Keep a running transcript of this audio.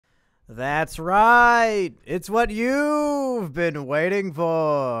That's right. It's what you've been waiting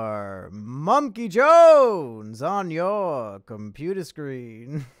for. Mumkey Jones on your computer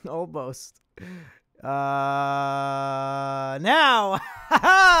screen. Almost. Now.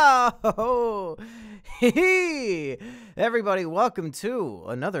 Everybody, welcome to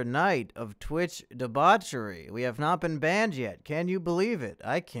another night of Twitch debauchery. We have not been banned yet. Can you believe it?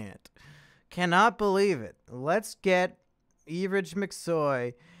 I can't. Cannot believe it. Let's get Everidge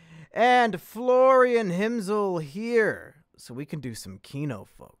McSoy and Florian Himzel here so we can do some Kino,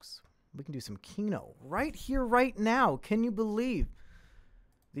 folks. We can do some Kino right here, right now. Can you believe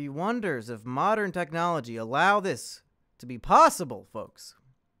the wonders of modern technology allow this to be possible, folks?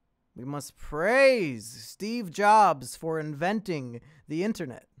 We must praise Steve Jobs for inventing the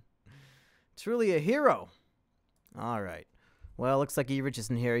internet. Truly a hero. All right. Well, looks like Everidge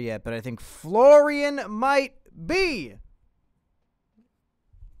isn't here yet, but I think Florian might be.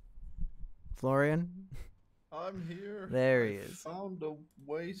 Florian? I'm here. There he is. Found a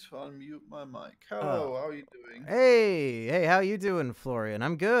way to unmute my mic. Hello, how are you doing? Hey, how you doing, Florian?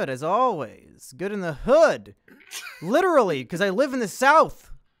 I'm good, as always. Good in the hood. Literally, because I live in the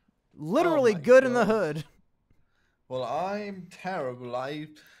South. Literally good in the hood. Well, I'm terrible. I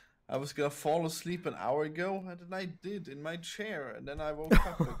was gonna fall asleep an hour ago, and then I did in my chair, and then I woke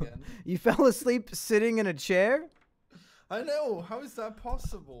up again. You fell asleep sitting in a chair? I know. How is that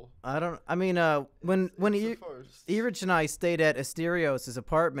possible? When Everidge and I stayed at Asterios'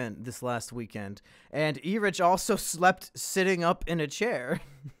 apartment this last weekend, and Everidge also slept sitting up in a chair.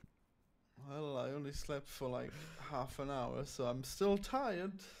 Well, I only slept for like half an hour, so I'm still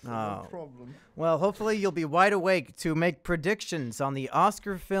tired. So no problem. Well, hopefully you'll be wide awake to make predictions on the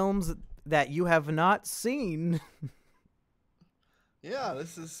Oscar films that you have not seen. Yeah,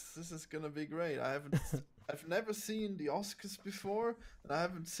 this is gonna be great. I've never seen the Oscars before, and I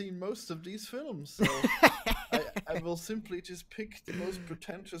haven't seen most of these films, so I will simply just pick the most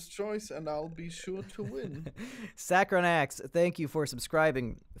pretentious choice, and I'll be sure to win. Sacrinax, thank you for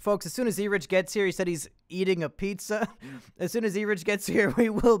subscribing. Folks, as soon as Everidge gets here, he said he's eating a pizza. As soon as Everidge gets here, we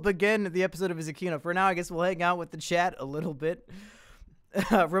will begin the episode of Kino. For now, I guess we'll hang out with the chat a little bit.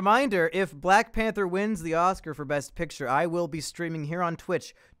 Reminder, if Black Panther wins the Oscar for Best Picture, I will be streaming here on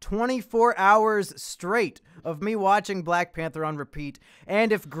Twitch 24 hours straight of me watching Black Panther on repeat.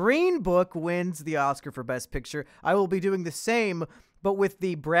 And if Green Book wins the Oscar for Best Picture, I will be doing the same, but with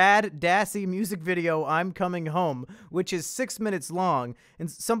the Brad Dassey music video, I'm Coming Home, which is 6 minutes long. And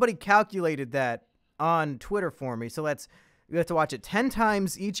somebody calculated that on Twitter for me. So you have to watch it 10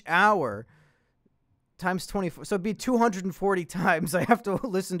 times each hour. Times 24, so it'd be 240 times I have to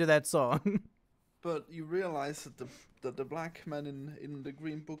listen to that song. But you realize that the black man in the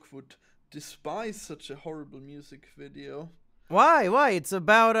Green Book would despise such a horrible music video. Why? It's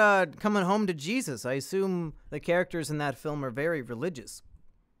about coming home to Jesus. I assume the characters in that film are very religious.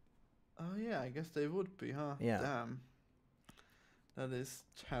 Oh yeah, I guess they would be, huh? Yeah. Damn. That is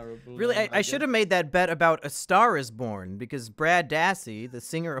terrible. Really, I should have made that bet about A Star Is Born, because Brad Dassey, the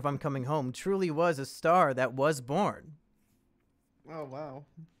singer of I'm Coming Home, truly was a star that was born. Oh, wow.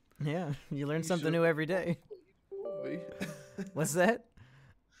 Yeah, you learn something new every day. What's that?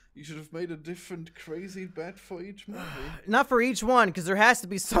 You should have made a different crazy bet for each movie. Not for each one, because there has to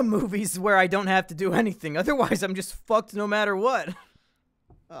be some movies where I don't have to do anything. Otherwise, I'm just fucked no matter what.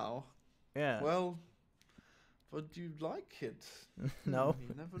 Oh. Yeah. Well... But you like it. No.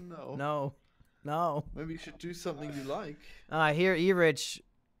 You never know. No. Maybe you should do something you like. I hear Everidge.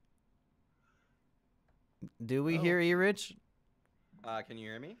 Do we hear Everidge? Can you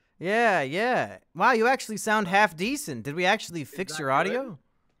hear me? Yeah. Wow, you actually sound half decent. Did we actually fix your audio?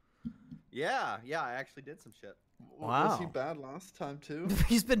 Yeah, I actually did some shit. Wow. Was he bad last time too?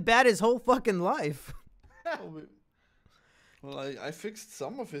 He's been bad his whole fucking life. Well, I fixed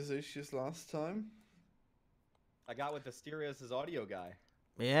some of his issues last time. I got with Asterios' audio guy.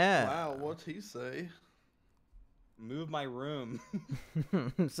 Yeah. Wow, what'd he say? Move my room.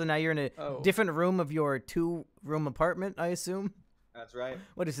 So now you're in a different room of your 2-room apartment, I assume? That's right.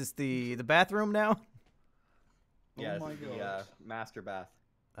 What is this, the bathroom now? Yeah, oh my God. The master bath.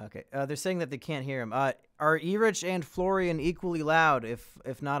 Okay. They're saying that they can't hear him. Are Everidge and Florian equally loud?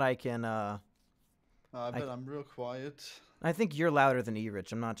 If not, I can... I bet I'm real quiet. I think you're louder than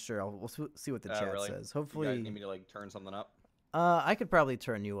Everidge. I'm not sure. We'll see what the chat really? says. Hopefully, You guys need me to like turn something up. I could probably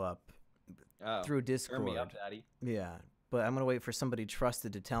turn you up through Discord. Turn me up, Daddy. Yeah, but I'm gonna wait for somebody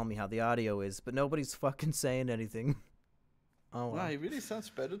trusted to tell me how the audio is. But nobody's fucking saying anything. Oh, wow. Wow, he really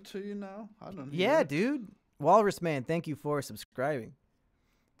sounds better to you now. I don't know. Yeah, dude. Walrus Man, thank you for subscribing.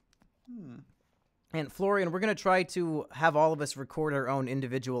 And Florian, we're going to try to have all of us record our own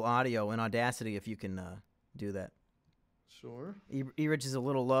individual audio in Audacity if you can do that. Sure. E-Rich is a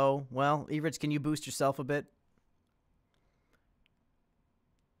little low. Well, E-Rich, can you boost yourself a bit?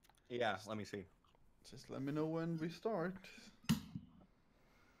 Yeah, let me see. Just let me know when we start.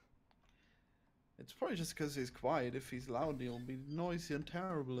 It's probably just because he's quiet. If he's loud, he'll be noisy and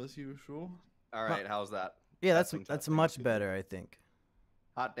terrible as usual. All right, how's that? Yeah, Testing, that's testing. much better, I think.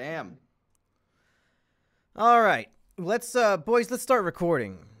 Hot damn. All right, let's boys, let's start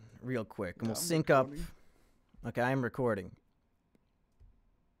recording real quick, and we'll I'm sync recording. up. Okay, I'm recording.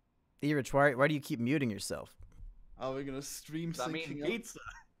 E-Rich, why do you keep muting yourself? Are we gonna stream I mean, syncing up? pizza.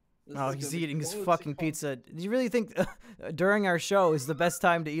 This Oh, is he's gonna be eating his quality fucking con- pizza. Do you really think during our show is the best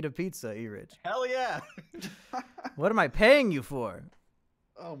time to eat a pizza, E-Rich? Hell yeah. What am I paying you for?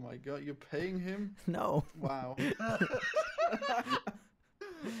 Oh my god, you're paying him? No. Wow.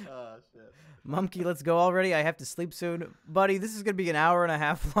 Oh shit. Mumkey, let's go already. I have to sleep soon. Buddy, this is going to be an hour and a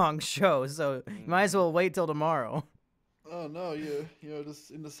half long show, so you might as well wait till tomorrow. Oh no, you're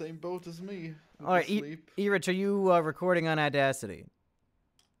just in the same boat as me. with All right, the sleep. E-Rich, are you recording on Audacity?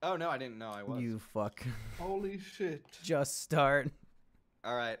 Oh no, I didn't know I was. You fuck. Holy shit. Just start.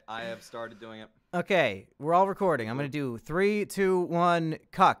 All right, I have started doing it. Okay, we're all recording. I'm going to do 3, 2, 1,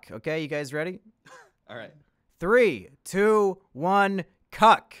 cuck. Okay, you guys ready? All right. 3, 2, 1,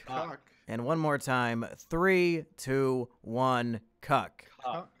 cuck. Cock. And one more time. 3, 2, 1, cuck.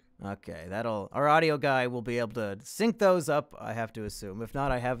 Cock. Okay, our audio guy will be able to sync those up, I have to assume. If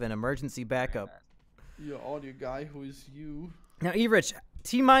not, I have an emergency backup. Your audio guy, who is you. Now, E-Rich,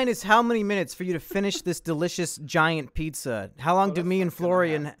 T-minus how many minutes for you to finish this delicious giant pizza? How long do that's me and not gonna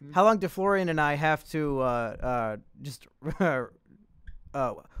Florian, happen. how long do Florian and I have to, just,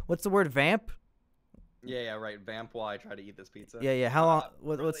 what's the word, vamp? Yeah, right. Vamp while I try to eat this pizza. Yeah, how long,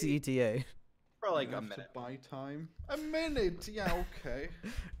 what's the ETA? For like You a have to minute. buy time. A minute, yeah, okay.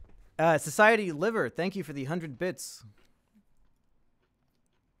 Society Liver, thank you for the 100 bits.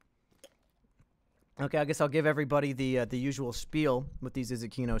 Okay, I guess I'll give everybody the usual spiel with these Is It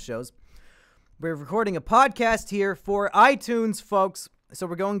Kino shows. We're recording a podcast here for iTunes, folks. So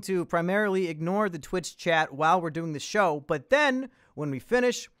we're going to primarily ignore the Twitch chat while we're doing the show. But then, when we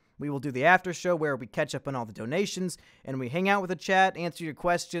finish, we will do the after show where we catch up on all the donations and we hang out with the chat, answer your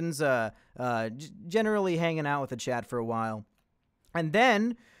questions, generally hanging out with the chat for a while. And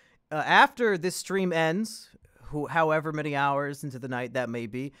then, after this stream ends, however many hours into the night that may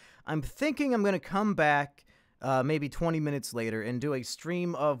be, I'm thinking I'm going to come back maybe 20 minutes later and do a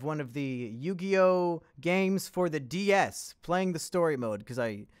stream of one of the Yu-Gi-Oh! Games for the DS, playing the story mode, because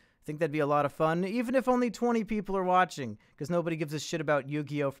I think that'd be a lot of fun, even if only 20 people are watching, because nobody gives a shit about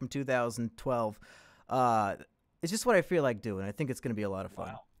Yu-Gi-Oh! From 2012. It's just what I feel like doing. I think it's going to be a lot of fun.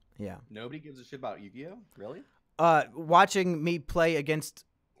 Wow. Yeah. Nobody gives a shit about Yu-Gi-Oh? Really? Watching me play against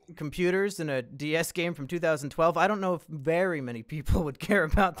computers in a DS game from 2012, I don't know if very many people would care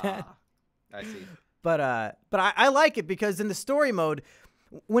about that. I see. But I like it because in the story mode,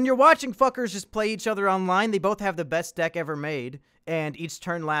 when you're watching fuckers just play each other online, they both have the best deck ever made, and each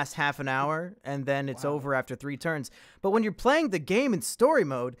turn lasts half an hour, and then it's over after 3 turns. But when you're playing the game in story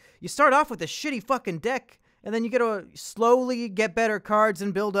mode, you start off with a shitty fucking deck, and then you get to slowly get better cards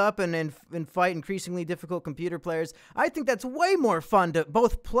and build up and fight increasingly difficult computer players. I think that's way more fun to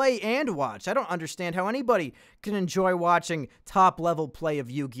both play and watch. I don't understand how anybody can enjoy watching top-level play of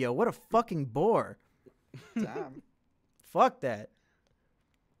Yu-Gi-Oh! What a fucking bore. Damn. Fuck that.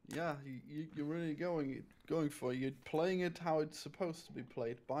 Yeah, you're really going for it. You're playing it how it's supposed to be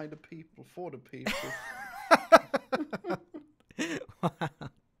played, by the people, for the people.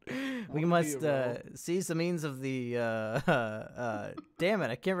 We What a must hero. seize the means of the damn it,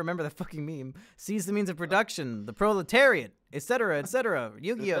 I can't remember the fucking meme. Seize the means of production, the proletariat, etc., etc.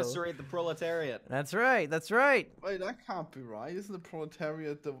 Yu-Gi-Oh. Eviscerate the proletariat. That's right. That's right. Wait, that can't be right. Isn't the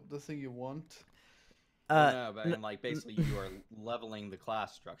proletariat the thing you want? No, but I mean, like, basically you are leveling the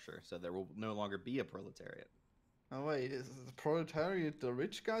class structure, so there will no longer be a proletariat. Oh wait, is the proletariat the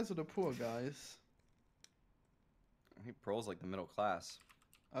rich guys or the poor guys? I think pro's like the middle class.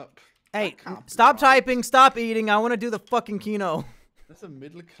 Up. Hey, That can't be stop right. typing, stop eating. I want to do the fucking Kino. That's a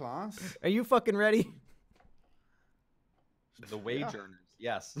middle class. Are you fucking ready? The wage Yeah. earners,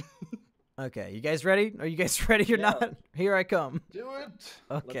 yes. Okay, you guys ready? Are you guys ready or Yeah. not? Here I come. Do it.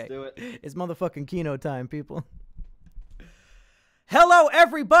 Okay. Let's do it. It's motherfucking Kino time, people. Hello,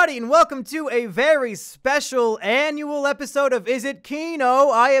 everybody, and welcome to a very special annual episode of Is It Kino?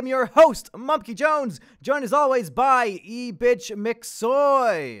 I am your host, Mumkey Jones, joined as always by E-Bitch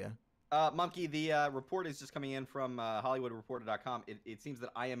McSoy. Mumkey, the report is just coming in from HollywoodReporter.com. It seems that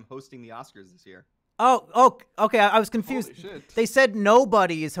I am hosting the Oscars this year. Oh, okay. I was confused. Holy shit. They said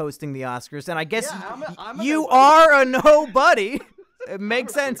nobody is hosting the Oscars, and I guess I'm a you nobody. are a nobody. It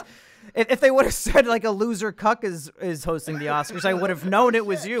makes sense. If they would have said like a loser cuck is hosting the Oscars, I would have known it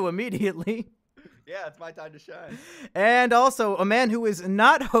was you immediately. Yeah, it's my time to shine. And also, a man who is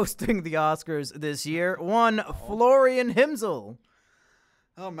not hosting the Oscars this year, one Florian Himsel.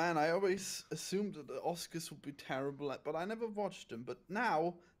 Oh man, I always assumed that the Oscars would be terrible, but I never watched them. But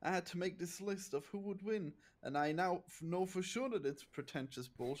now I had to make this list of who would win, and I now know for sure that it's pretentious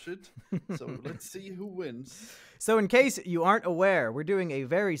bullshit. So let's see who wins. So in case you aren't aware, we're doing a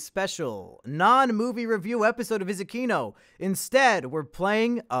very special non-movie review episode of Is It Kino. Instead, we're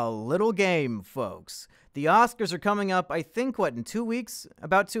playing a little game, folks. The Oscars are coming up, I think, in 2 weeks?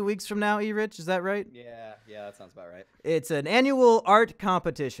 About 2 weeks from now, E-Rich, is that right? Yeah, that sounds about right. It's an annual art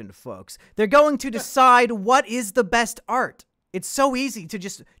competition, folks. They're going to decide what is the best art. It's so easy to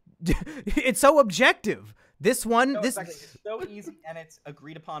just... it's so objective. This one... No, this exactly. It's so easy, and it's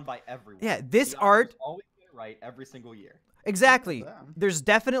agreed upon by everyone. Yeah, this the art... Oscars always get it right every single year. Exactly. There's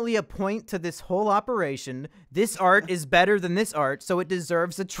definitely a point to this whole operation. This art is better than this art, so it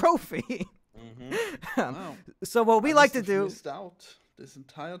deserves a trophy. Wow. So what we like to do... missed out this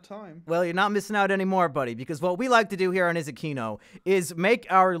entire time. Well, you're not missing out anymore, buddy, because what we like to do here on Is It Kino is make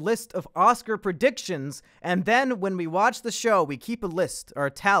our list of Oscar predictions, and then when we watch the show, we keep a list, or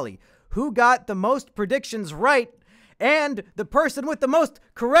a tally. Who got the most predictions right? And the person with the most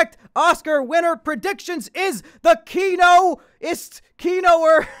correct Oscar winner predictions is the Kinoist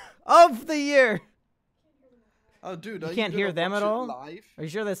Kinoer of the year. Oh, dude, You are can't hear gonna them watch at it all? live? Are you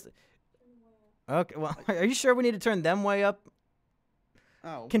sure that's... Okay, well, are you sure we need to turn them way up?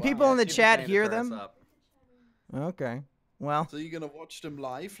 Oh, Can wow. people in the See if chat it's hear gonna turn us them? up. Okay. Well, So you're gonna watch them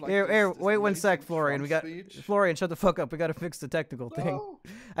live? Like here, this wait one sec, amazing Florian. Trump We got speech? Florian. Shut the fuck up. We got to fix the technical thing. No.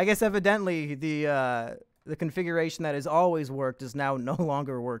 I guess evidently the configuration that has always worked is now no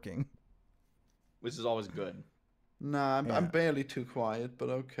longer working. Which is always good. Nah, I'm Yeah. barely too quiet, but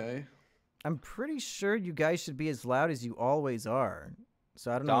okay. I'm pretty sure you guys should be as loud as you always are.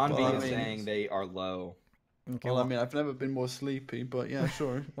 So I don't know. Don what B Well, the I is mean- saying they are low. Okay, Well, well, I mean, I've never been more sleepy, but yeah,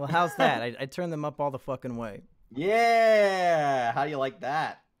 sure. well, how's that? I turned them up all the fucking way. Yeah! How do you like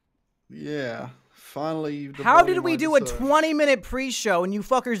that? Yeah, finally. the How did volume we I do a deserve. 20-minute pre-show and you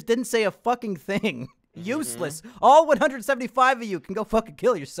fuckers didn't say a fucking thing? Useless. All 175 of you can go fucking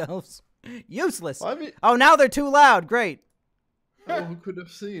kill yourselves. Useless. Why me- Oh, now they're too loud. Great. Oh, who could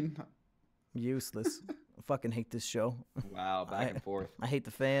have seen? Useless. I fucking hate this show. Wow, back and forth. I hate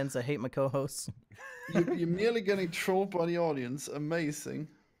the fans. I hate my co-hosts. You're merely getting trolled by the audience. Amazing.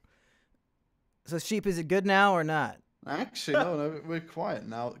 So, Sheep, is it good now or not? Actually, no, we're quiet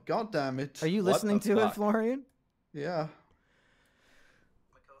now. God damn it. Are you What listening the to it, fuck? Florian? Yeah.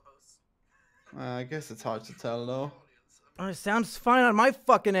 I guess it's hard to tell, though. Oh, it sounds fine on my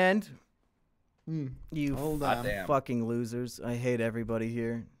fucking end. Hmm. You Hold God on. damn. fucking losers. I hate everybody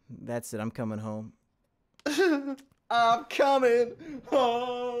here. That's it. I'm coming home. I'm coming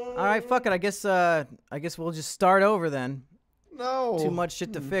home. All right, fuck it. I guess we'll just start over then. No. Too much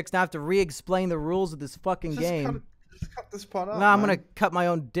shit to fix. Now I have to re-explain the rules of this fucking game. Just cut this part out. No, I'm man. gonna cut my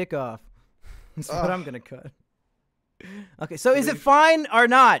own dick off. That's what Ugh. I'm gonna cut. Okay, so is it fine or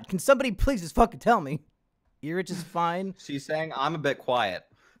not? Can somebody please just fucking tell me? You're just fine. She's saying I'm a bit quiet.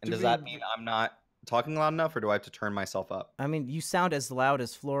 And Do does that we- mean I'm not talking loud enough, or do I have to turn myself up? I mean, you sound as loud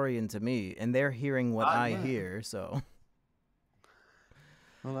as Florian to me, and they're hearing what I yeah. hear. So,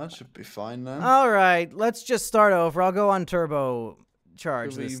 Well, that should be fine then. all right, let's just start over. I'll go on turbo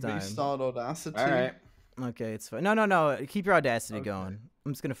charge Do we this time. restart Audacity? All right. Okay, it's fine. No. Keep your audacity Okay. going.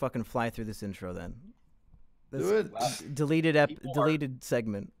 I'm just gonna fucking fly through this intro then. This Do it. Wow. deleted People are- deleted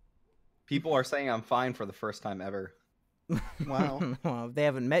segment. People are saying I'm fine for the first time ever. Wow. Well, if they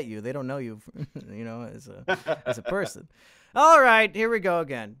haven't met you, they don't know you, you know, as a person. All right, here we go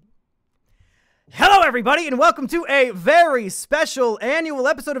again. Hello, everybody, and welcome to a very special annual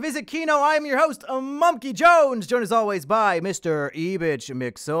episode of Is It Kino? I am your host, Mumkey Jones, joined as always by Mr. Ebitch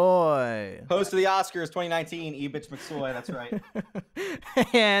McSoy. Host of the Oscars 2019, E-Bitch McSoy, that's right.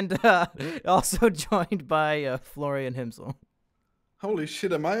 And also joined by Florian Himsel. Holy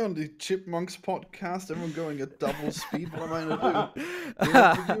shit, am I on the Chipmunks podcast? Everyone going at double speed? What am I gonna do? We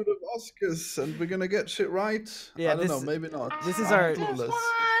have to do the Oscars and we're gonna get shit right? Yeah, I don't know, this- maybe not. this is I'm our- clueless.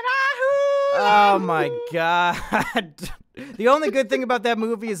 Oh my god. The only good thing about that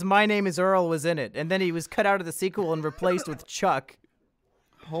movie is My Name is Earl was in it, and then he was cut out of the sequel and replaced with Chuck.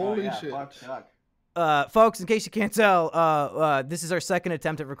 Holy Oh, yeah, shit. fuck Chuck. Folks, in case you can't tell, this is our second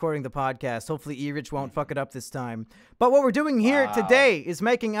attempt at recording the podcast. Hopefully E-Rich won't fuck it up this time. But what we're doing here today is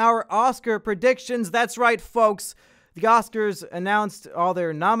making our Oscar predictions. That's right, folks. The Oscars announced all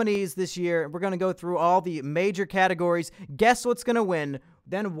their nominees this year. We're going to go through all the major categories, guess what's going to win,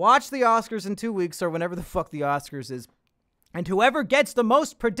 then watch the Oscars in 2 weeks or whenever the fuck the Oscars is. And whoever gets the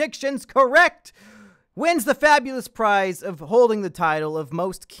most predictions correct wins the fabulous prize of holding the title of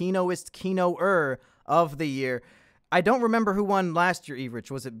most Kinoist Kino-er of the year. I don't remember who won last year, E-Rich.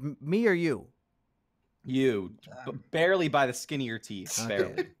 Was it me or you? You, barely by the skin of your teeth,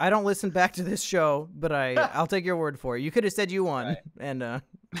 barely. I don't listen back to this show, but I'll take your word for it. You could have said you won, right. And I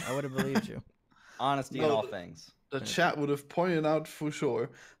would have believed you. Honesty in all things. The chat would have pointed out for sure.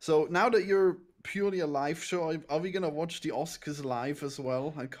 So now that you're purely a live show, are we gonna watch the Oscars live as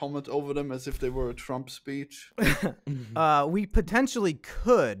well and comment over them as if they were a Trump speech? We potentially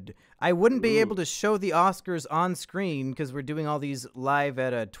could. I wouldn't be able to show the Oscars on screen because we're doing all these live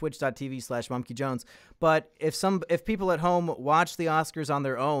at twitch.tv/MumkeyJones. But if people at home watch the Oscars on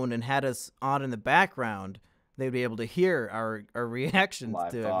their own and had us on in the background, they'd be able to hear our reactions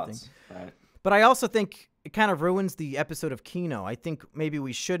live to thoughts, everything. right. But I also think it kind of ruins the episode of Kino. I think maybe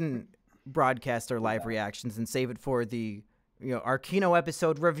we shouldn't broadcast our live reactions and save it for the our Kino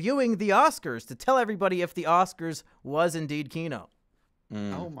episode reviewing the Oscars to tell everybody if the Oscars was indeed Kino.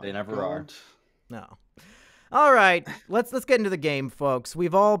 Oh my they never God. are. No. All right, let's get into the game, folks. We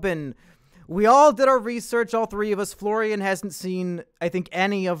all did our research, all three of us. Florian hasn't seen, I think,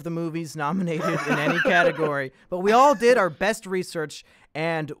 any of the movies nominated in any category, but we all did our best research,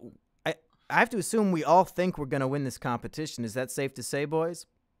 and I have to assume we all think we're going to win this competition. Is that safe to say, boys?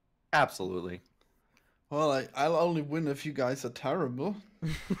 Absolutely. Well, I'll only win if you guys are terrible,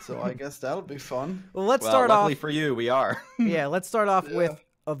 so I guess that'll be fun. Well, let's start luckily off. for you, we are. Yeah, let's start off with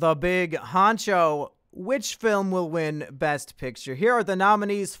the big honcho. Which film will win Best Picture? Here are the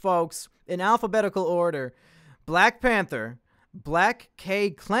nominees, folks, in alphabetical order: Black Panther, Black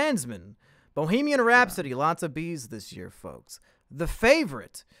Klansman, Bohemian Rhapsody, lots of B's this year, folks. The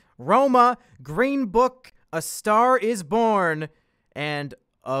Favorite, Roma, Green Book, A Star is Born, and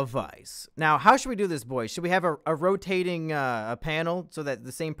A Vice. Now, how should we do this, boys? Should we have a rotating a panel so that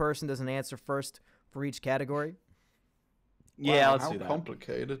the same person doesn't answer first for each category? Yeah, Wow, let's how do that.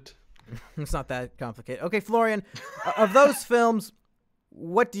 complicated. It's not that complicated. Okay, Florian, of those films,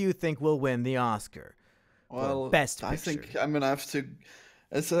 what do you think will win the Oscar? Well, Best Picture? I think I'm gonna have to.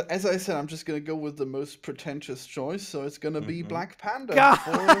 As I said, I'm just gonna go with the most pretentious choice. So it's gonna be Black Panda. God!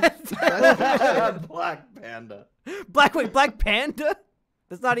 Black Panda. Black Panda?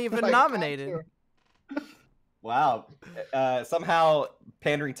 That's not even Black nominated. Panther. Wow. Somehow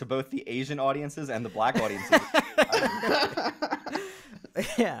pandering to both the Asian audiences and the black audiences.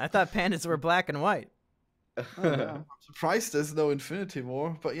 Yeah, I thought pandas were black and white. Oh, yeah. I'm surprised there's no Infinity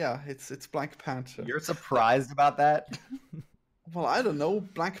War, but yeah, it's Black Panther. You're surprised about that? Well, I don't know.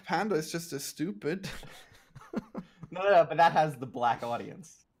 Black Panda is just as stupid. No, but that has the black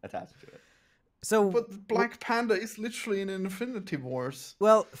audience attached to it. So, But Black Panda is literally in Infinity Wars.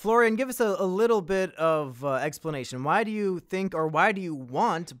 well, Florian, give us a little bit of explanation. Why do you think, or why do you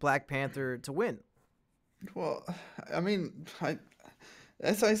want Black Panther to win? Well, I mean,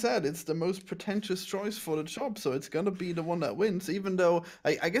 as I said, it's the most pretentious choice for the job, so it's gonna be the one that wins. Even though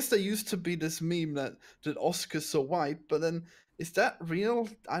I guess there used to be this meme that Oscar's so white, but then is that real?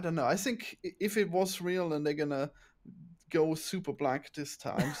 I don't know. I think if it was real, then they're gonna go super black this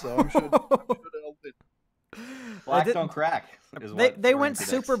time. So I'm sure they'll win. Black did- don't crack. is They what they Florian went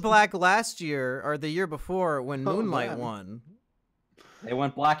predicts. super black last year, or the year before, when Oh, Moonlight man. won. They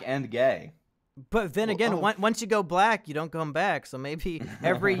went black and gay. But then Well, again, oh. once you go black, you don't come back. So maybe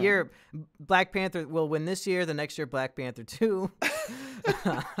every year, Black Panther will win this year. The next year, Black Panther 2.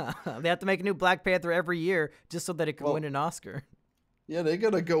 They have to make a new Black Panther every year just so that it can Well- win an Oscar. Yeah, they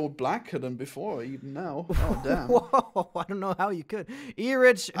gotta go blacker than before, even now. Oh damn! Whoa, I don't know how you could.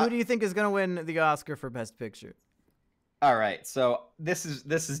 E-Rich, who do you think is going to win the Oscar for Best Picture? All right, so this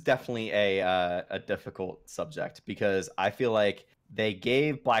is definitely a difficult subject because I feel like they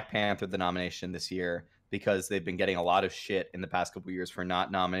gave Black Panther the nomination this year because they've been getting a lot of shit in the past couple of years for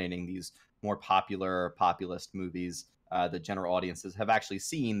not nominating these more popular, populist movies that general audiences have actually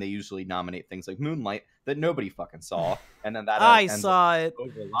seen. They usually nominate things like Moonlight that nobody fucking saw, and then that I ends saw up it.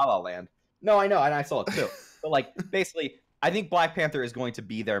 over La La Land. No, I know, and I saw it too. But like, basically, I think Black Panther is going to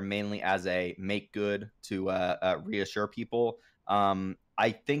be there mainly as a make good to reassure people.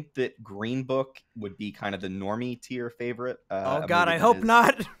 I think that Green Book would be kind of the normie tier favorite. Oh, a God, movie I that hope is-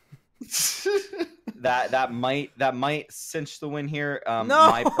 not. that might cinch the win here. No,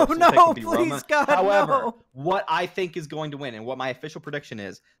 my personal pick no, would be please, Roma. God, However, no. what I think is going to win, and what my official prediction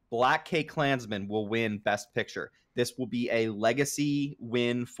is, Black K Klansman will win Best Picture. This will be a legacy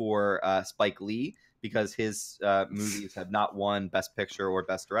win for Spike Lee because his movies have not won Best Picture or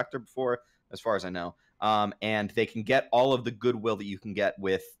Best Director before, as far as I know. And they can get all of the goodwill that you can get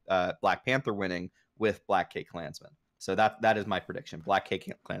with Black Panther winning with Black K Klansman. So that is my prediction. Black K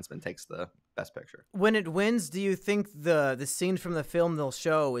Klansman takes the Best Picture. When it wins, do you think the scene from the film they'll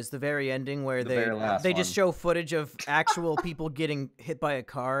show is the very ending where they just show footage of actual people getting hit by a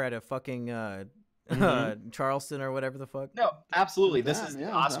car at a fucking Charleston or whatever the fuck? No, absolutely. This Yeah, is yeah,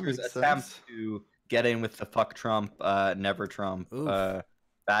 the that Oscars' makes attempt sense. to get in with the fuck Trump, never Trump,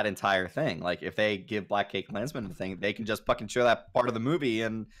 that entire thing. Like, if they give Black K Klansman the thing, they can just fucking show that part of the movie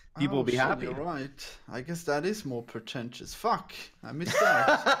and people will be shit, happy. You're right. I guess that is more pretentious. Fuck, I missed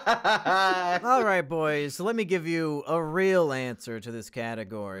out. All right, boys. So let me give you a real answer to this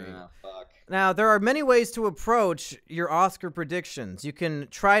category. Oh, fuck. Now, there are many ways to approach your Oscar predictions. You can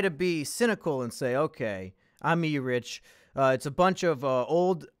try to be cynical and say, okay, I'm E-Rich. It's a bunch of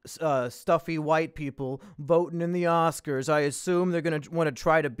old, stuffy white people voting in the Oscars. I assume they're going to want to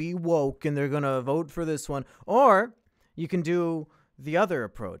try to be woke and they're going to vote for this one. Or you can do the other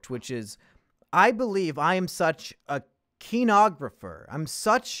approach, which is, I believe I am such a kinographer. I'm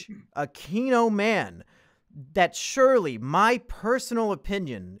such a Kino man that surely my personal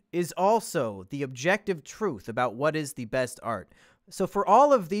opinion is also the objective truth about what is the best art. So for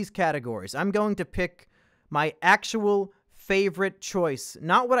all of these categories, I'm going to pick my actual favorite choice.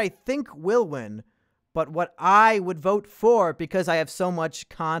 Not what I think will win, but what I would vote for because I have so much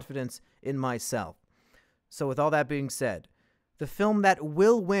confidence in myself. So with all that being said, the film that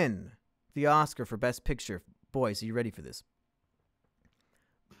will win the Oscar for Best Picture, boys, are you ready for this?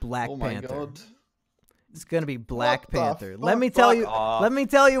 Black Oh my Panther. god. It's gonna be Black What the Panther. fuck? Let me tell you. off. Let me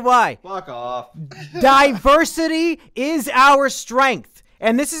tell you why. Fuck off. Diversity is our strength.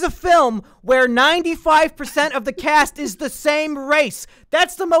 And this is a film where 95% of the cast is the same race.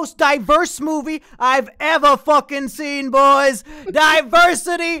 That's the most diverse movie I've ever fucking seen, boys.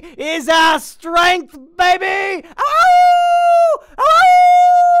 Diversity is our strength, baby. Oh!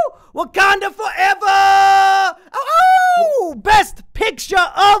 Oh! Wakanda forever! Oh! Best picture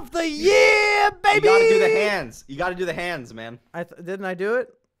of the year, baby. You gotta do the hands. You gotta do the hands, man. Didn't I do it?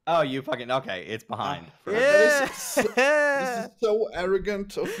 Oh, you fucking okay. It's behind. Yeah. This is so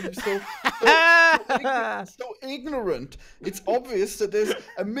arrogant of you, so ignorant. It's obvious that there's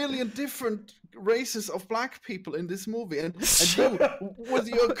a million different races of black people in this movie, and you, with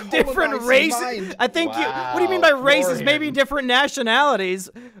your Different colonizing races. mind, I think you. Wow, What do you mean by races? Florian. Maybe different nationalities,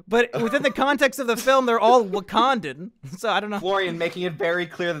 but within the context of the film, they're all Wakandan. So I don't know. Florian making it very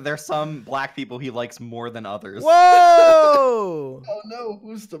clear that there's some black people he likes more than others. Whoa! oh no,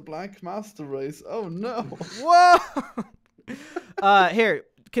 who's the black master race? Oh no. Whoa! Here,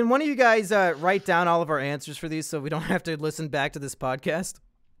 can one of you guys write down all of our answers for these so we don't have to listen back to this podcast?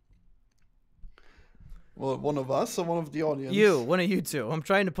 Well, one of us or one of the audience? One of you two. I'm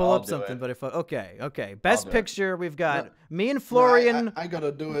trying to pull I'll up do something, it. but if okay. Best do it. picture, we've got No. me and No, Florian. I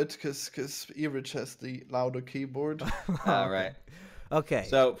gotta do it because Erich has the louder keyboard. All right. Okay.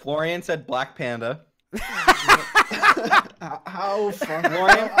 So Florian said Black Panda. How fun.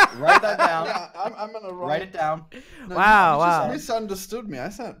 Florian, write that down. Yeah, I'm gonna Write it down. No, Wow, you wow. just misunderstood me. I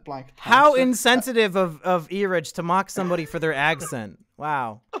said Black How Panther. insensitive of Erich to mock somebody for their accent.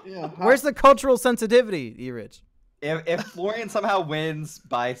 Wow. Yeah, Where's the cultural sensitivity, Erich? If Florian somehow wins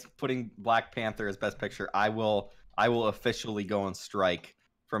by putting Black Panther as Best Picture, I will officially go on strike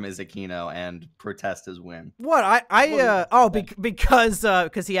from Kino and protest his win. What?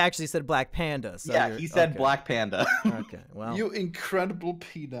 Because he actually said Black Panda. So Yeah, you're- he said okay. Black Panda. Okay, well. You incredible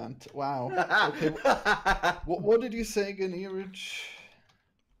pedant. Wow. Okay. What did you say again, Erich?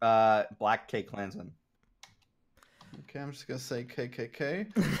 Black K Klansman. Okay, I'm just gonna say KKK.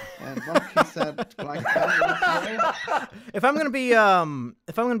 And Mumkey said Black Panther. If I'm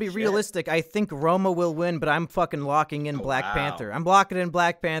gonna be realistic, I think Roma will win, but I'm fucking locking in Black Wow. Panther. I'm locking in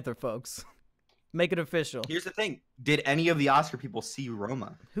Black Panther, folks. Make it official. Here's the thing: did any of the Oscar people see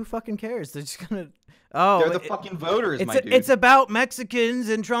Roma? Who fucking cares? They're just gonna. Oh, They're the fucking voters, my dude. It's about Mexicans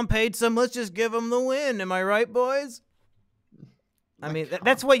and Trump hates them. Let's just give them the win. Am I right, boys? I mean,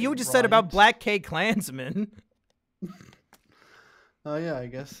 that's what you just said about Right. Black K Klansman. Oh yeah, I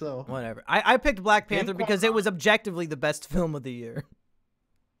guess so. Whatever. I picked Black Panther because it was objectively the best film of the year.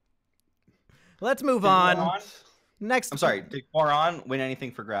 Let's move on. Quaron- Next. I'm sorry. Did Quaron win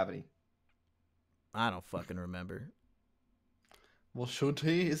anything for Gravity? I don't fucking remember. Well, should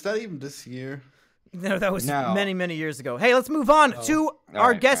he? Is that even this year? No, that was No. many, many years ago. Hey, let's move on to All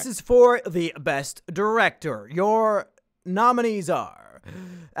our right, guesses for the best director. Your nominees are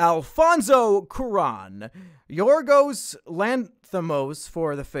Alfonso Cuarón, Yorgos Lanthimos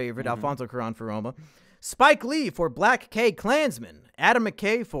for The Favorite, Alfonso Cuarón for Roma, Spike Lee for Black K Klansman, Adam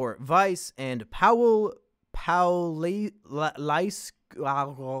McKay for Vice, and Paul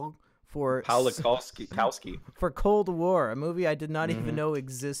for Pawlikowski. for Cold War, a movie I did not even know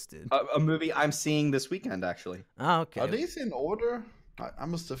existed. A movie I'm seeing this weekend, actually. Oh, okay. Are these in order? I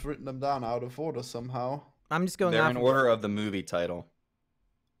must have written them down out of order somehow. I'm just going They're off in of- order of the movie title.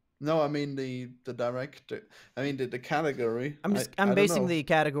 No, I mean the director. I mean the category. I'm don't basing know. the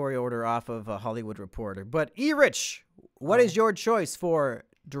category order off of a Hollywood Reporter. But Rich, what is your choice for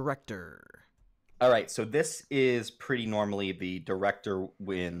director? All right, so this is pretty normally the director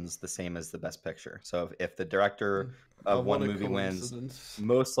wins the same as the best picture. So if the director of what one a movie wins, coincidence.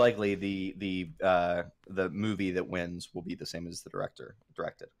 most likely the movie that wins will be the same as the director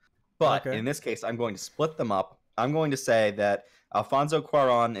directed. But Okay. in this case, I'm going to split them up. I'm going to say that Alfonso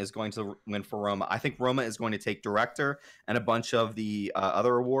Cuarón is going to win for Roma. I think Roma is going to take director and a bunch of the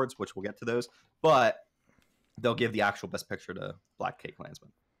other awards, which we'll get to those. But they'll give the actual best picture to Black K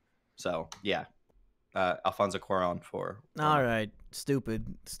Klansman. So yeah, Alfonso Cuarón for Roma. All right,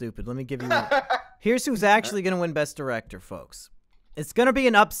 stupid. Let me give you. Here's who's actually going to win best director, folks. It's going to be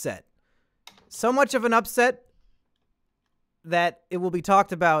an upset. So much of an upset that it will be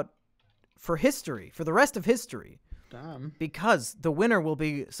talked about for history, for the rest of history. Damn. Because the winner will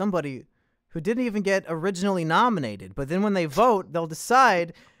be somebody who didn't even get originally nominated. But then when they vote, they'll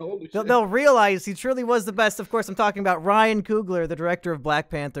decide, Holy shit. they'll realize he truly was the best. Of course, I'm talking about Ryan Coogler, the director of Black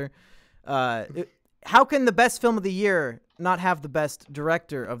Panther. How can the best film of the year not have the best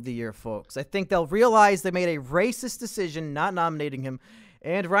director of the year, folks? I think they'll realize they made a racist decision not nominating him,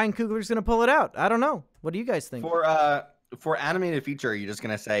 and Ryan Coogler's going to pull it out. I don't know. What do you guys think? For animated feature, you're just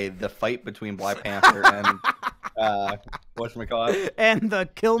gonna say the fight between Black Panther and whatchamacallit? And the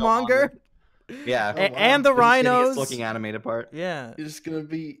Killmonger? Yeah, wow. And the this rhinos? looking animated part. Yeah. It's gonna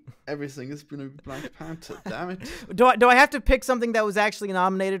be everything. It's gonna be Black Panther. Damn it. Do I have to pick something that was actually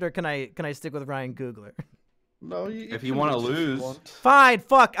nominated, or can I stick with Ryan Coogler? No, If can you wanna lose if you lose. want. Fine,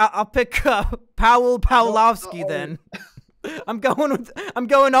 fuck. I'll pick Pawlowski No. then. I'm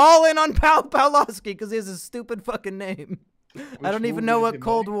going all in on Pawlowski because he has a stupid fucking name. I Which don't even movie know did what he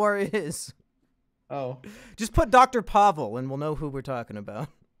Cold make? War is. Oh. Just put Dr. Pavel and we'll know who we're talking about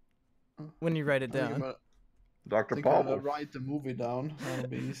when you write it I think I'm down. gonna- I Dr. think I'm gonna Paul. write the movie down. That'll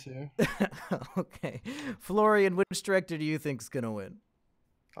be easier. Okay. Florian, which director do you think's going to win?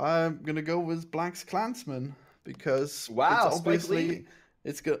 I'm gonna go with Black Klansman because Wow, it's Spike obviously Lee.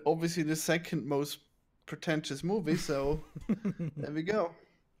 it's obviously the second most pretentious movie. So there we go.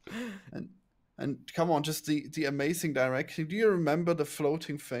 And come on, just the amazing directing. Do you remember the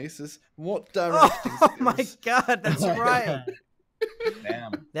floating faces? What directing? Oh my skills. god, that's right.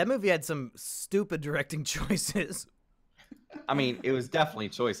 Damn. That movie had some stupid directing choices. I mean, it was definitely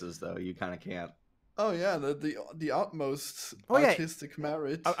choices though. You kind of can't. Oh yeah, the utmost Oh, yeah. artistic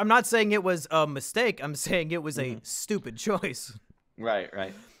merit. I'm not saying it was a mistake. I'm saying it was a Mm-hmm. stupid choice. Right.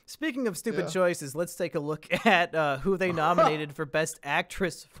 Speaking of stupid Yeah. choices, let's take a look at who they nominated for Best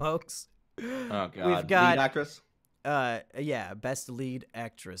Actress, folks. Oh god. We've got Lead actress. yeah, Best Lead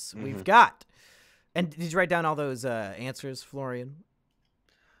Actress. Mm-hmm. We've got. And did you write down all those answers, Florian?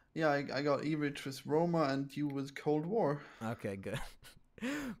 Yeah, I got E-Rich with Roma and you with Cold War. Okay, good.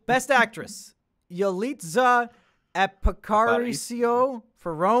 Best Actress: Yalitza Aparicio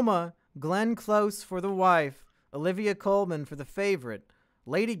for Roma, Glenn Close for The Wife, Olivia Colman for The Favorite,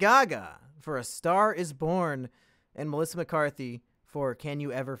 Lady Gaga for A Star Is Born, and Melissa McCarthy for Can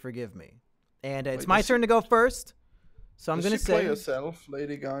You Ever Forgive Me? And it's Wait, my does turn to go first, so I'm Does going to she play say, herself,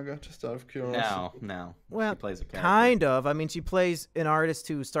 Lady Gaga? Just out of curiosity. No. well, She plays a character. kind of. I mean, she plays an artist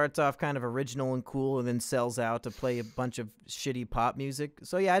who starts off kind of original and cool and then sells out to play a bunch of shitty pop music.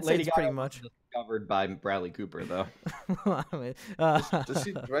 So yeah, I'd say Lady it's pretty Gaga much. was discovered by Bradley Cooper though. I mean, Does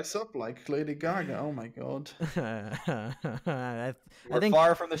she dress up like Lady Gaga? Oh my god. I We're think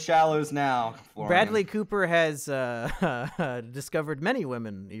far from the shallows now. Florian. Bradley Cooper has discovered many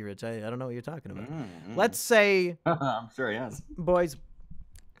women, Erich. I don't know what you're talking about. Let's say, I'm sure he has. boys,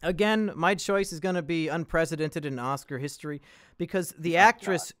 again, my choice is going to be unprecedented in Oscar history because the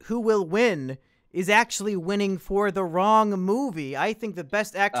actress who will win is actually winning for the wrong movie. I think the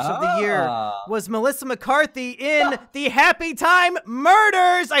best actress of the year was Melissa McCarthy in The Happy Time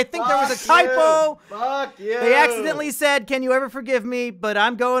Murders. I think there was a typo. Fuck you. They accidentally said, Can You Ever Forgive Me? But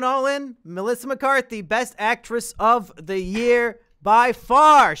I'm going all in. Melissa McCarthy, best actress of the year. by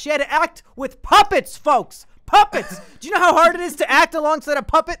far. She had to act with puppets, folks. Puppets. Do you know how hard it is to act alongside a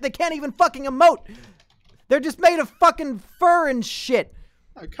puppet? They can't even fucking emote. They're just made of fucking fur and shit.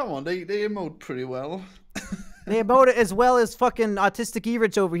 Oh, come on, they emote pretty well. They emote it as well as fucking autistic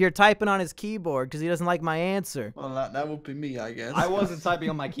Erich over here typing on his keyboard because he doesn't like my answer. Well, that would be me, I guess. I wasn't typing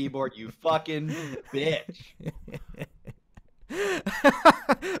on my keyboard, you fucking bitch.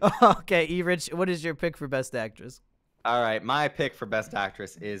 Okay, Erich, what is your pick for Best Actress? All right, my pick for Best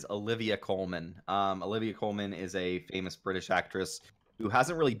Actress is Olivia Colman. Olivia Colman is a famous British actress who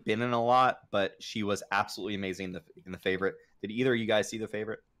hasn't really been in a lot, but she was absolutely amazing in The Favorite. Did either of you guys see The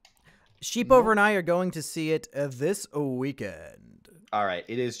Favorite? Sheepover and I are going to see it this weekend. All right,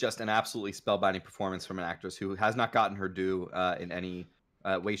 it is just an absolutely spellbinding performance from an actress who has not gotten her due in any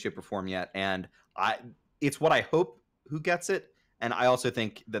way, shape, or form yet, and it's what I hope who gets it. And I also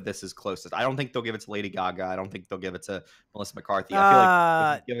think that this is closest. I don't think they'll give it to Lady Gaga. I don't think they'll give it to Melissa McCarthy. I feel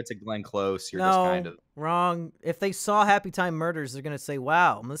like if you give it to Glenn Close, you're just kind of wrong. If they saw Happy Time Murders, they're gonna say,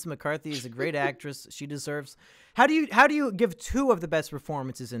 "Wow, Melissa McCarthy is a great actress. She deserves." How do you give two of the best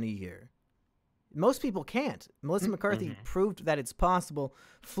performances in a year? Most people can't. Melissa McCarthy proved that it's possible.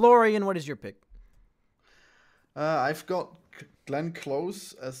 Florian, what is your pick? I've got Glenn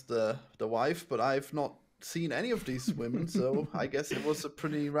Close as the wife, but I've not seen any of these women, so I guess it was a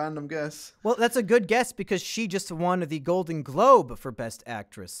pretty random guess. Well, that's a good guess because she just won the Golden Globe for Best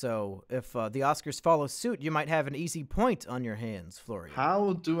Actress. So if the Oscars follow suit, you might have an easy point on your hands, Florian.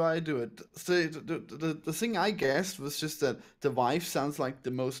 How do I do it? So the thing I guessed was just that The Wife sounds like the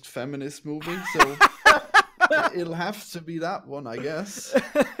most feminist movie, so it'll have to be that one, I guess.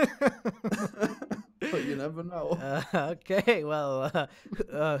 But you never know. Okay, well,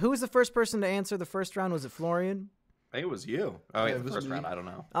 who was the first person to answer the first round? Was it Florian? I think it was you. Oh, yeah, it the was first me. round, I don't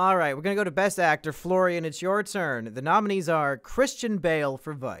know. All right, we're going to go to Best Actor. Florian, it's your turn. The nominees are Christian Bale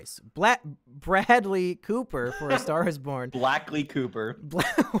for Vice, Bradley Cooper for A Star Is Born. Blackley Cooper.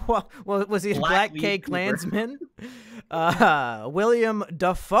 Well, was he a Black K Cooper. Klansman? William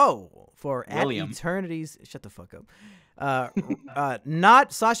Dafoe for William. At Eternity's... Shut the fuck up.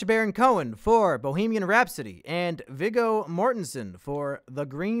 Not Sacha Baron Cohen for Bohemian Rhapsody, and Viggo Mortensen for The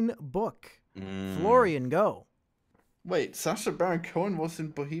Green Book. Florian, go. Wait, Sacha Baron Cohen was in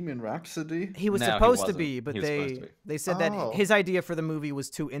Bohemian Rhapsody? He was No, he supposed to wasn't. be, but He was supposed to be. they said that Oh. his idea for the movie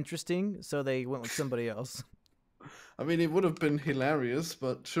was too interesting, so they went with somebody else. I mean, it would have been hilarious,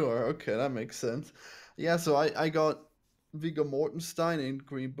 but sure, okay, that makes sense. Yeah, so I got Viggo Mortensen in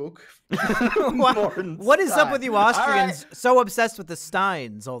Green Book. What is up with you Austrians so obsessed with the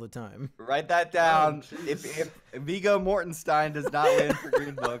Steins all the time? Write that down. If Viggo Mortensen does not win for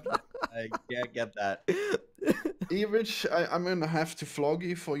Green Book, I can't get that. Erich, I'm gonna have to flog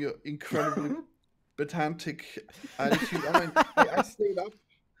you for your incredibly pedantic attitude. I mean, I stayed up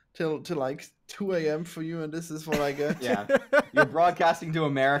till like 2 a.m. for you, and this is what I get. Yeah, you're broadcasting to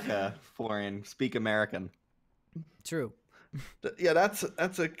America, Florian. Speak American. True. Yeah, that's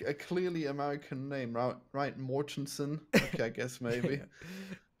a clearly American name, right? Mortensen. Okay, I guess maybe.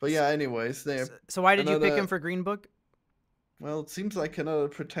 But yeah, anyways, there. So why did you pick Another- him for Green Book? Well, it seems like another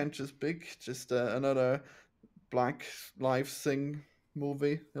pretentious big, just another Black Lives Thing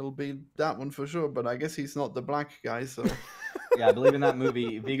movie. It'll be that one for sure, but I guess he's not the black guy, so. Yeah, I believe in that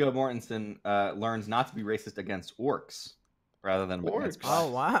movie, Viggo Mortensen learns not to be racist against orcs rather than against Orcs? Oh,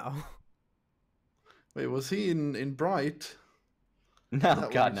 blacks. wow. Wait, was he in Bright? No, Is that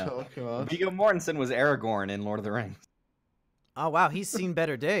what God, you're no. talking about? Viggo Mortensen was Aragorn in Lord of the Rings. Oh, wow. He's seen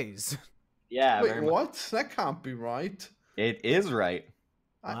better days. Yeah, Wait, very much. what? That can't be right. It is right.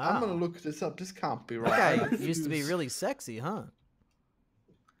 I'm gonna Wow. look this up. This can't be That right. guy I used to be refuse. really sexy, huh?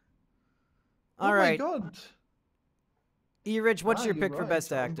 Oh All right. my god. Erich, what's Wow, your you're pick for right.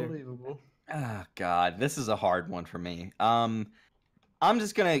 Best Actor? Unbelievable. Ah, God, this is a hard one for me. I'm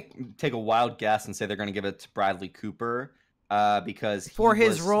just gonna take a wild guess and say they're gonna give it to Bradley Cooper, because he For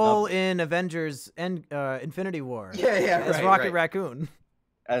his was role snubbed- in Avengers and Infinity War. Yeah, As right, Rocket right. Raccoon.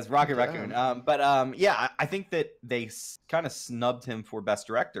 as Rocket Damn. Raccoon. Yeah, I think that they kind of snubbed him for Best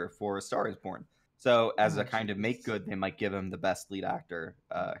Director for A Star Is Born. So as Oh, a kind of make jeez. good, they might give him the Best Lead Actor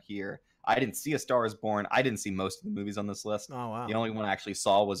here. I didn't see A Star Is Born. I didn't see most of the movies on this list. Oh, wow. The only one I actually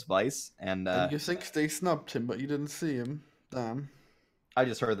saw was Vice, and And you think they snubbed him, but you didn't see him. Damn. I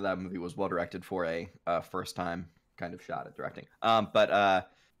just heard that that movie was well directed for a first time kind of shot at directing. But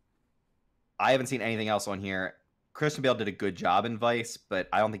I haven't seen anything else on here. Christian Bale did a good job in Vice, but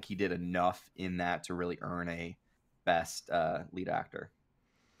I don't think he did enough in that to really earn a Best Lead Actor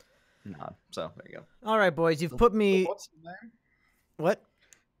nod. So there you go. All right, boys. You've put me... What's the name? What?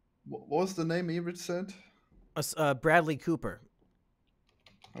 What was the name Everett said? Bradley Cooper.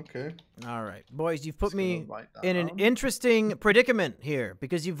 Okay. All right, boys, you've put Just gonna me write that in an down. interesting predicament here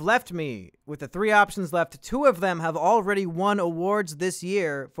because you've left me with the 3 options left. 2 of them have already won awards this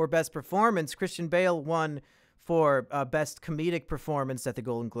year for Best Performance. Christian Bale won for Best Comedic Performance at the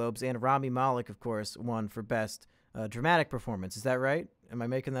Golden Globes, and Rami Malek, of course, won for Best Dramatic Performance. Is that right? Am I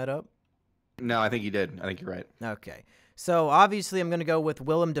making that up? No, I think you did. I think you're right. Okay. So, obviously, I'm going to go with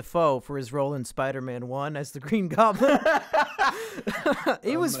Willem Dafoe for his role in Spider-Man 1 as the Green Goblin.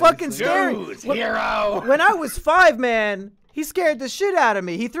 He was fucking scary. Hero! When I was 5, man, he scared the shit out of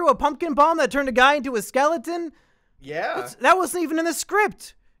me. He threw a pumpkin bomb that turned a guy into a skeleton. Yeah. That wasn't even in the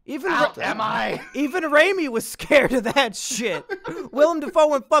script. Even Am I? Even Raimi was scared of that shit. Willem Dafoe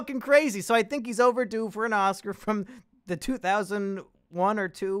went fucking crazy, so I think he's overdue for an Oscar from the 2001 or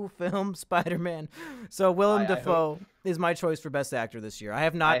 2 film Spider-Man. So Willem Dafoe is my choice for Best Actor this year. I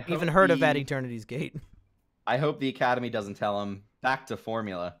have not even heard of At Eternity's Gate. I hope the Academy doesn't tell him, back to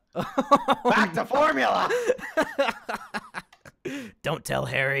formula. Back to formula! Don't tell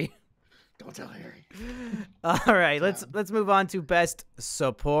Harry. Don't tell Harry. All right, let's move on to Best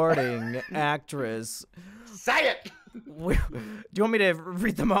Supporting Actress. Say it! Do you want me to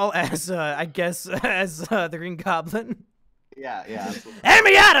read them all as, I guess, as the Green Goblin? Yeah, absolutely.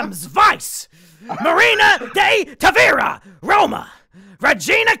 Amy Adams, Vice. Marina de Tavira, Roma.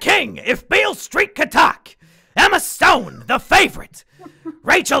 Regina King, If Beale Street Could Talk. Emma Stone, The Favorite.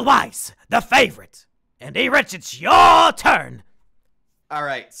 Rachel Weisz, The Favorite. And Rich, it's your turn. All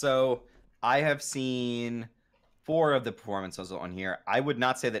right, so I have seen 4 of the performances on here. I would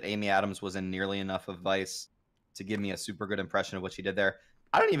not say that Amy Adams was in nearly enough of Vice to give me a super good impression of what she did there.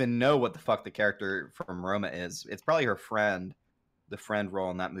 I don't even know what the fuck the character from Roma is. It's probably her friend, the friend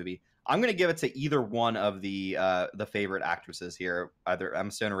role in that movie. I'm going to give it to either one of the favorite actresses here, either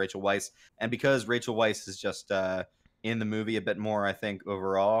Emma Stone or Rachel Weisz. And because Rachel Weisz is just in the movie a bit more, I think,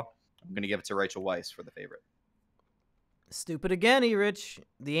 overall, I'm going to give it to Rachel Weisz for the favorite. Stupid again, E-Rich.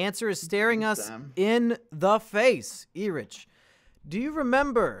 The answer is staring us Damn. in the face. E-Rich, do you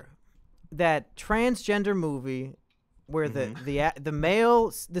remember that transgender movie where the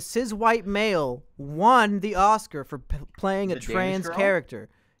male, the cis white male, won the Oscar for playing a The Danish trans girl? character?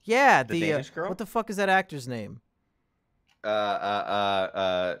 Yeah, The Danish girl? What the fuck is that actor's name?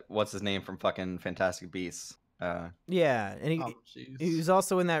 What's his name from fucking Fantastic Beasts? Yeah, and Oh, jeez. he was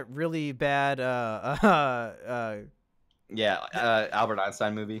also in that really bad Albert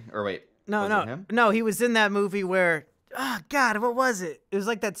Einstein movie. Or wait, was it him? No, he was in that movie where, oh God, what was it? It was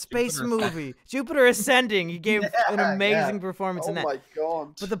like that space movie, Jupiter Ascending. He gave an amazing performance in that. Oh my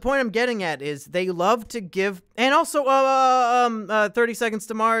god. But the point I'm getting at is they love to give, and also 30 Seconds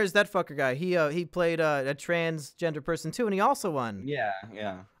to Mars, that fucker guy. He played a transgender person too, and he also won. Yeah.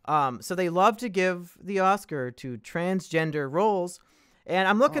 So they love to give the Oscar to transgender roles, and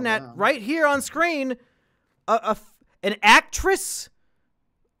I'm looking at right here on screen, an actress.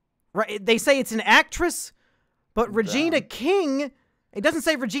 Right? They say it's an actress, but Regina King. It doesn't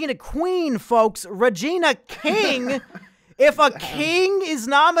say Regina Queen, folks. Regina King. If a king is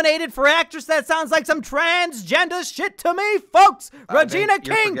nominated for actress, that sounds like some transgender shit to me, folks. Regina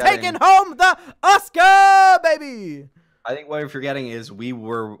King taking home the Oscar, baby. I think what you're forgetting is we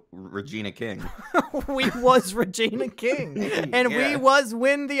were Regina King. We was Regina King, and we was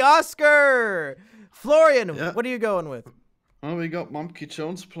win the Oscar. Florian, what are you going with? Well, we got Mumkey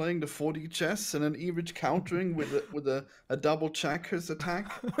Jones playing the 4D chess and then E-Rich countering with a double checkers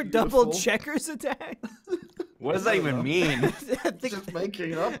attack. Double checkers attack? What does that even mean? Just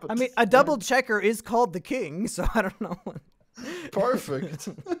making it up. I mean, a double checker is called the king, so I don't know. Perfect.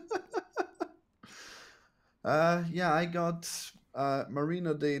 I got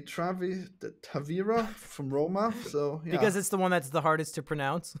Marina de Tavira from Roma. So yeah. Because it's the one that's the hardest to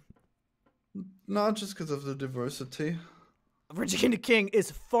pronounce. Not just because of the diversity. Regina King is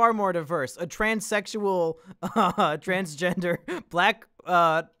far more diverse. A transsexual, transgender, black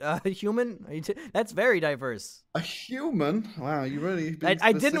human. That's very diverse. A human? Wow, you really.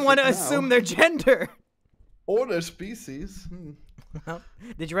 I didn't want to assume their gender. Or their species. Well,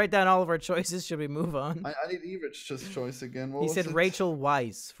 did you write down all of our choices? Should we move on? I need E-Rich's choice again. He said Rachel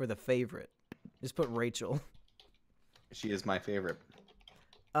Weisz for the favorite. Just put Rachel. She is my favorite.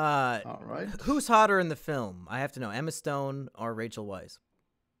 All right. Who's hotter in the film? I have to know. Emma Stone or Rachel Weisz?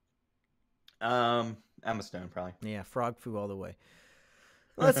 Emma Stone, probably. Yeah, frog foo all the way.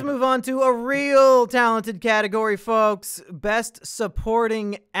 Let's move on to a real talented category, folks. Best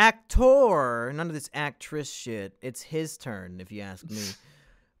Supporting Actor. None of this actress shit. It's his turn, if you ask me.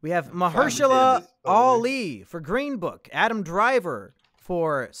 We have Mahershala Ali for Green Book, Adam Driver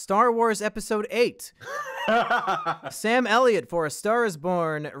for Star Wars Episode 8. Sam Elliott for A Star is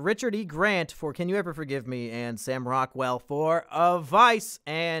Born. Richard E. Grant for Can You Ever Forgive Me? And Sam Rockwell for Vice.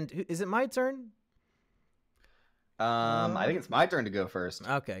 And is it my turn? I think it's my turn to go first.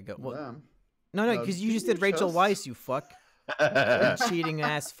 Okay, go. Well, Damn. no, because you just did Rachel just- Weisz, you fuck. Cheating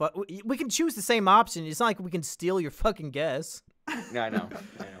ass fuck. We can choose the same option. It's not like we can steal your fucking guess. Yeah, I know.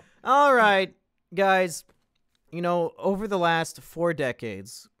 All right, guys. You know, over the last 4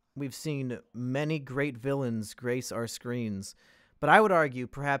 decades, we've seen many great villains grace our screens. But I would argue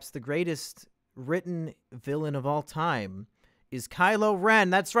perhaps the greatest written villain of all time is Kylo Ren.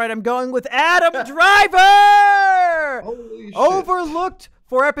 That's right, I'm going with Adam Driver! Holy shit. Overlooked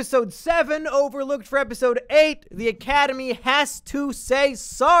for episode 7, overlooked for episode 8. The Academy has to say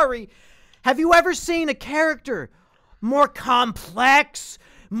sorry. Have you ever seen a character more complex,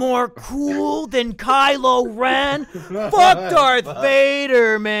 more cool than Kylo Ren? Fuck Darth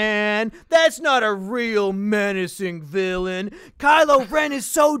Vader, man. That's not a real menacing villain. Kylo Ren is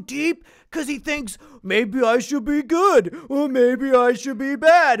so deep because he thinks, maybe I should be good, or maybe I should be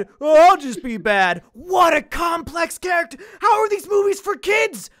bad, or I'll just be bad. What a complex character. How are these movies for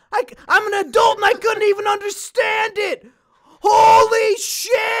kids? I'm an adult and I couldn't even understand it. Holy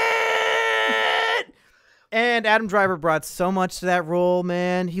shit! And Adam Driver brought so much to that role,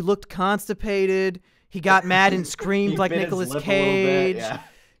 man. He looked constipated. He got mad and screamed like bit his Nicolas lip a little bit, Cage. yeah.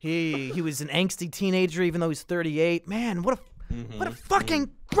 He was an angsty teenager even though he's 38. Man, what a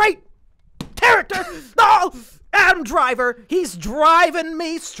fucking great character. Oh, Adam Driver, he's driving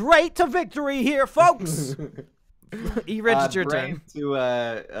me straight to victory here, folks. E-Reg, it's your turn.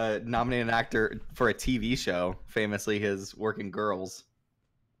 To nominate an actor for a TV show, famously his Working Girls.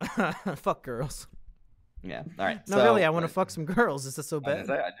 Fuck girls. Yeah. All right. No, really, I want to fuck some girls. Is this so bad?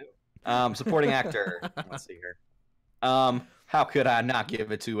 I do. Supporting actor. Let's see here. How could I not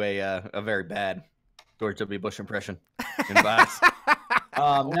give it to a very bad George W. Bush impression? In Vice?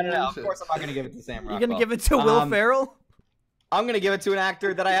 No. Of course, I'm not gonna give it to Sam Rockwell. You're gonna give it to Will Ferrell? I'm gonna give it to an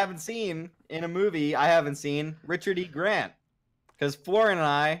actor that I haven't seen in a movie. I haven't seen Richard E. Grant, because Florian and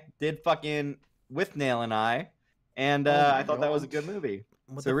I did fucking With Nail and I I thought that was a good movie.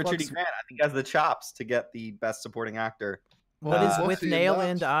 So Richard E. Grant, I think, has the chops to get the Best Supporting Actor. What is what's With he in Nail that?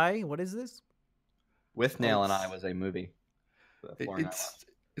 and I? What is this? With Nail and I was a movie.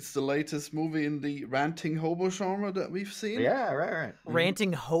 It's the latest movie in the ranting hobo genre that we've seen. Yeah, right.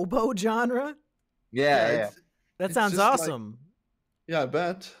 Ranting hobo genre? Yeah. it's- That It's sounds just like- awesome. Yeah, I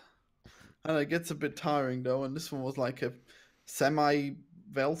bet. And it gets a bit tiring though, and this one was like a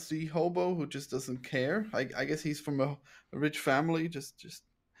semi-wealthy hobo who just doesn't care. I guess he's from a rich family, just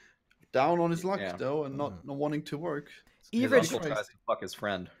down on his luck Yeah. though, and not wanting to work. His E-Reg, uncle tries to fuck his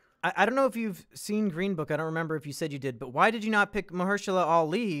friend. I don't know if you've seen Green Book. I don't remember if you said you did, but why did you not pick Mahershala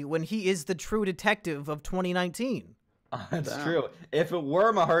Ali when he is the true detective of 2019? That's Damn. true. If it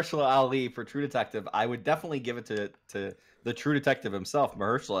were Mahershala Ali for True Detective, I would definitely give it to the True Detective himself,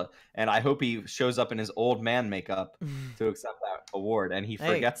 Mahershala, and I hope he shows up in his old man makeup to accept that award, and he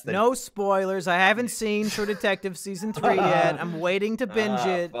forgets that. No spoilers. I haven't seen True Detective season 3 yet. I'm waiting to binge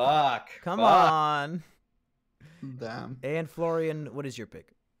it. Fuck. Come on. Damn. And Florian, what is your pick?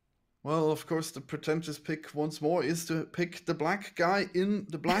 Well, of course, the pretentious pick once more is to pick the black guy in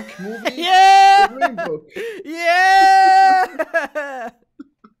the black movie. Yeah! The Green Book. Yeah!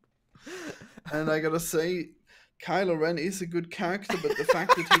 And I gotta say, Kylo Ren is a good character, but the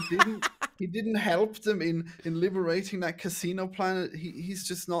fact that he didn't help them in liberating that casino planet, he's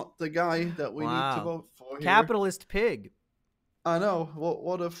just not the guy that we need to vote for here. Capitalist pig. I know.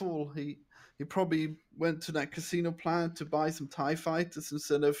 What a fool. He probably went to that casino planet to buy some TIE fighters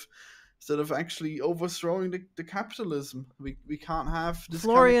instead of actually overthrowing the capitalism. We can't have this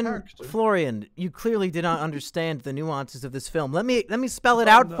kind of character. Florian, you clearly did not understand the nuances of this film. Let me spell it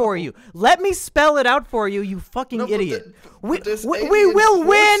out for you. Let me spell it out for you, you fucking No, but idiot. but there's We alien will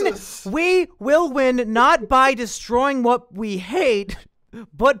win. forces. We will win not by destroying what we hate,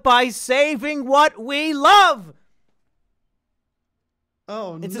 but by saving what we love.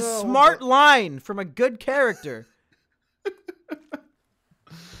 Oh, It's no, a smart but line from a good character.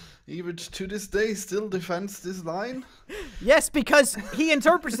 even to this day still defends this line. Yes, because he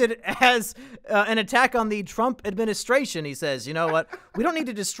interprets it as an attack on the Trump administration. He says, you know what? We don't need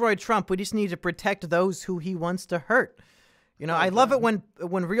to destroy Trump. We just need to protect those who he wants to hurt. You know, I love it when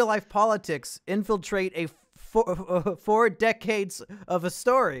real life politics infiltrate a 4 decades of a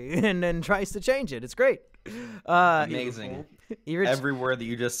story and then tries to change it. It's great. Amazing. Every word that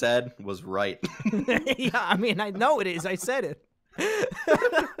you just said was right. Yeah, I mean, I know it is. I said it.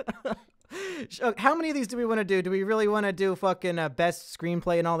 How many of these do we want to do? Do we really want to do fucking best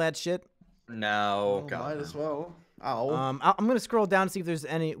screenplay and all that shit? No, Oh, God, might no. as well. Ow. I'm gonna scroll down and see if there's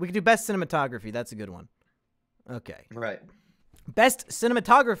any. We could do best cinematography. That's a good one. Okay. Right. Best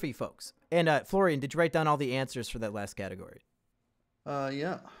cinematography, folks. And Florian, did you write down all the answers for that last category?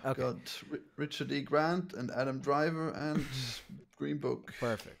 Yeah. Okay. Got Richard E. Grant and Adam Driver and Green Book.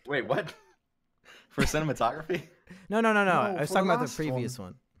 Perfect. Wait, what? For cinematography? No. I was for talking the about the last previous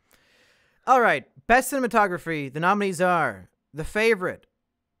one. All right. Best cinematography. The nominees are The Favorite,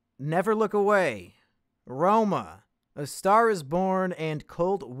 Never Look Away, Roma, A Star Is Born, and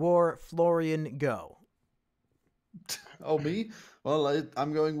Cold War. Florian, go. Oh, me? Well,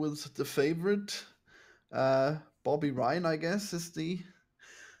 I'm going with The Favorite. Bobby Ryan, I guess, is the.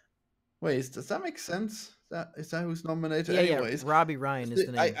 Wait, does that make sense? Is that who's nominated? Anyways, yeah. Robbie Ryan is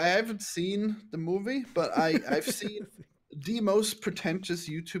the name. I haven't seen the movie, but I've seen the most pretentious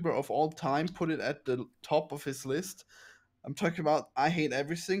YouTuber of all time put it at the top of his list. I'm talking about I Hate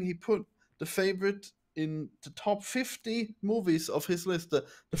Everything. He put The Favorite in the top 50 movies of his list. The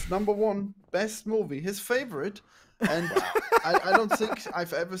number one best movie, his favorite. And I don't think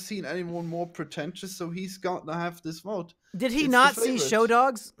I've ever seen anyone more pretentious, so he's got to have this vote. Did he It's not The see Favorite. Show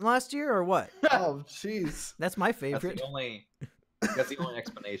Dogs last year or what? Oh, jeez. That's my favorite. That's the only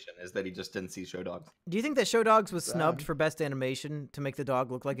explanation is that he just didn't see Show Dogs. Do you think that Show Dogs was snubbed Damn. for best animation to make the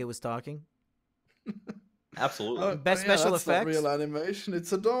dog look like it was talking? Absolutely. Best special that's effects? Not real animation.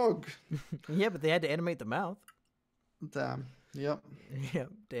 It's a dog. Yeah, but they had to animate the mouth. Damn. Yep. Yeah,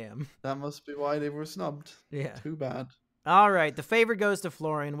 damn. That must be why they were snubbed. Yeah. Too bad. All right, the favorite goes to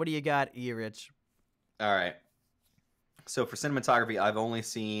Florian. What do you got, E-Rich? All right. So for cinematography, I've only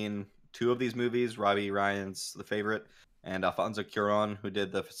seen 2 of these movies. Robbie Ryan's The Favorite and Alfonso Cuarón, who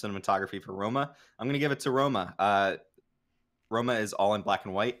did the cinematography for Roma. I'm going to give it to Roma. Roma is all in black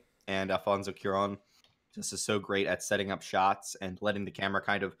and white, and Alfonso Cuarón just is so great at setting up shots and letting the camera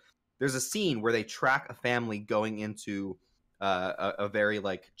kind of... There's a scene where they track a family going into a very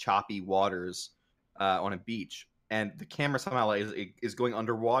like choppy waters on a beach, and the camera somehow is going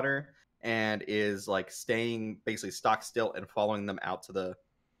underwater and is like staying basically stock still and following them out to the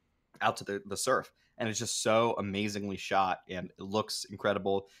surf. And it's just so amazingly shot, and it looks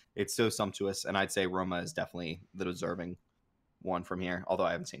incredible. It's so sumptuous, and I'd say Roma is definitely the deserving one from here, although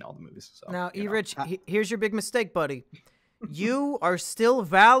I haven't seen all the movies. So Now, you know. E-Rich, here's your big mistake, buddy. You are still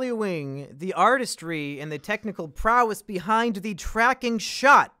valuing the artistry and the technical prowess behind the tracking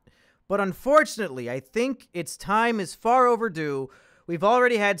shot. But unfortunately, I think its time is far overdue. We've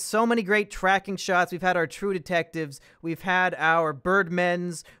already had so many great tracking shots. We've had our True Detectives. We've had our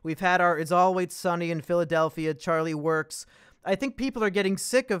Birdmen's. We've had our It's Always Sunny in Philadelphia, Charlie Works. I think people are getting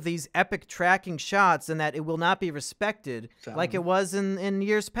sick of these epic tracking shots and that it will not be respected like it was in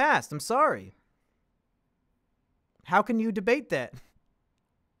years past. I'm sorry. How can you debate that?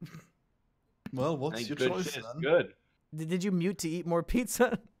 Well, I what's think your good choice shit is then? good. Did you mute to eat more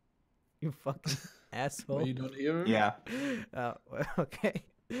pizza? You fucking asshole. Well, you don't hear him? Yeah. Okay.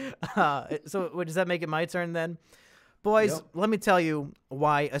 So does that make it my turn then? Boys, Yep. let me tell you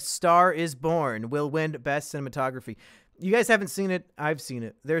why A Star Is Born will win Best Cinematography. You guys haven't seen it. I've seen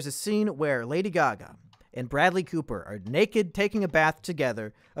it. There's a scene where Lady Gaga and Bradley Cooper are naked taking a bath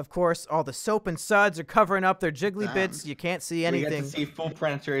together. Of course, all the soap and suds are covering up their jiggly Damn. bits. You can't see We anything. get to see full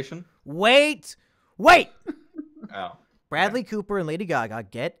penetration. Wait! Oh. Bradley Cooper and Lady Gaga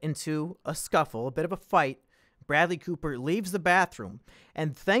get into a scuffle, a bit of a fight. Bradley Cooper leaves the bathroom,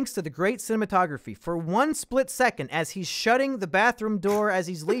 and thanks to the great cinematography, for one split second as he's shutting the bathroom door as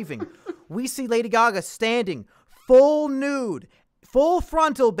he's leaving, we see Lady Gaga standing full nude, full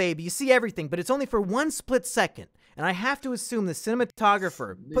frontal, baby. You see everything, but it's only for one split second. And I have to assume the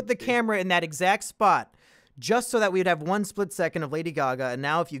cinematographer put the camera in that exact spot just so that we'd have one split second of Lady Gaga. And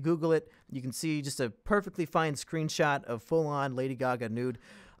now if you Google it, you can see just a perfectly fine screenshot of full-on Lady Gaga nude.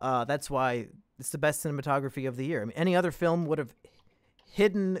 That's why it's the best cinematography of the year. I mean, any other film would have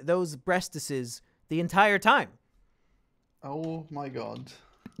hidden those breastises the entire time. Oh my god.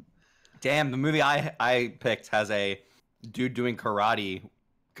 Damn, the movie I picked has a dude doing karate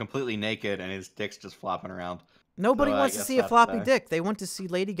completely naked and his dick's just flopping around. Nobody So I wants to guess see a that's, floppy dick. They want to see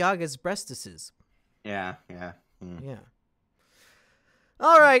Lady Gaga's breastises. Yeah. Yeah.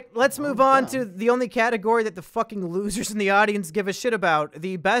 All right, let's move on damn. to the only category that the fucking losers in the audience give a shit about,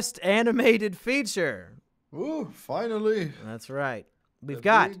 the best animated feature. Ooh, finally. That's right. We've The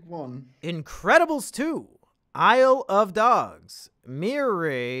got big one. Incredibles 2, Isle of Dogs,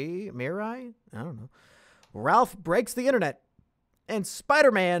 Mirai? I don't know. Ralph Breaks the Internet, and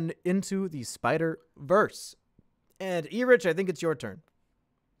Spider-Man Into the Spider-Verse. And E-Rich, I think it's your turn.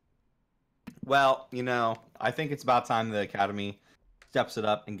 Well, I think it's about time the Academy steps it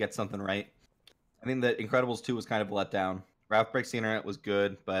up and gets something right. I think that Incredibles 2 was kind of a letdown. Ralph Breaks the Internet was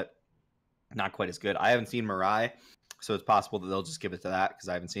good, but not quite as good. I haven't seen Mirai, so it's possible that they'll just give it to that because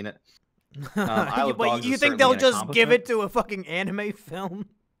I haven't seen it. Isle of Dogs You is think certainly they'll an just give it accomplishment. to a fucking anime film?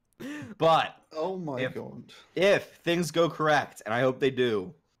 But Oh my god. if things go correct, and I hope they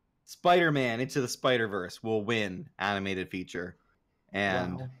do, Spider-Man Into the Spider-Verse will win animated feature,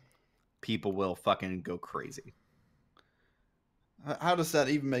 and Wow. people will fucking go crazy. How does that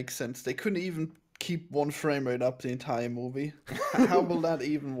even make sense? They couldn't even keep one frame rate up the entire movie. How will that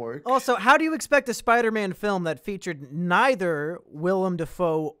even work? Also, how do you expect a Spider-Man film that featured neither Willem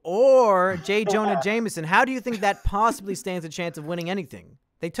Dafoe or J. Jonah Jameson? How do you think that possibly stands a chance of winning anything?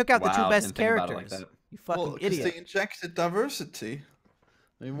 They took out the two Wow, best didn't think about it characters. like that. You fucking Well, because idiot. they injected diversity.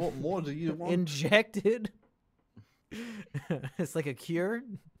 I mean, what more do you want? Injected? It's like a cure?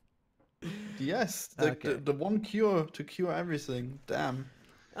 Yes, Okay. the one cure to cure everything. Damn.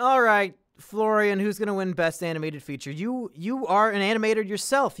 All right, Florian, who's going to win Best Animated Feature? You are an animator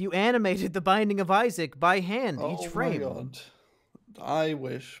yourself. You animated The Binding of Isaac by hand, each frame. Oh my god. I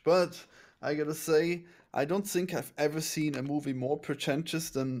wish. But I gotta say, I don't think I've ever seen a movie more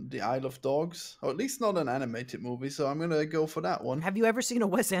pretentious than The Isle of Dogs. Or at least not an animated movie, so I'm gonna go for that one. Have you ever seen a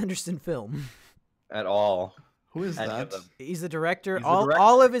Wes Anderson film? At all. Who is Any of that? them. He's the director. He's the all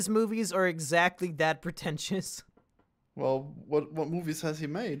director. of his movies are exactly that pretentious. Well, what movies has he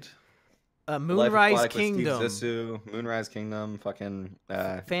made? Moonrise Life Aquatic with Kingdom, Steve Zissou, Moonrise Kingdom, fucking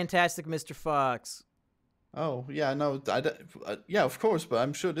Fantastic Mr. Fox. Oh, yeah, no, yeah, of course, but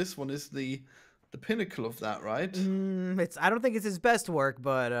I'm sure this one is the pinnacle of that, right? I don't think it's his best work,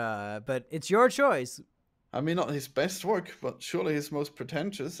 but it's your choice. I mean, not his best work, but surely his most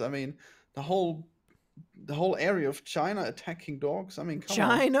pretentious. I mean, the whole area of China attacking dogs. I mean, come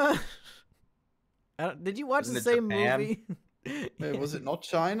on. China. Did you watch Isn't the it same Japan? movie? Wait, was it not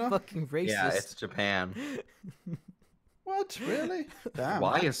China? Fucking racist. Yeah, it's Japan. What? Really? Damn.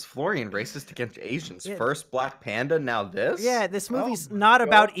 Why is Florian racist against Asians? Yeah. First Black Panda, now this? Yeah, this movie's my not God.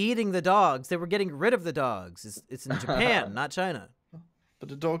 about eating the dogs. They were getting rid of the dogs. It's in Japan, not China. But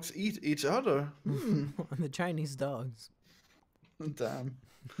the dogs eat each other. The Chinese dogs. Damn.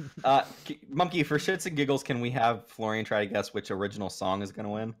 Mumkey, for shits and giggles, can we have Florian try to guess which original song is going to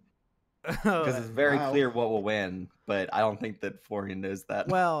win? Because it's very Wow. clear what will win, but I don't think that Florian knows that.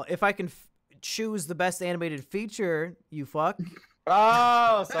 Well, if I can choose the best animated feature, you fuck.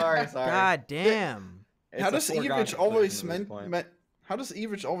 Oh, sorry. God damn. It's How a does foregone Everidge always conclusion at this point. How does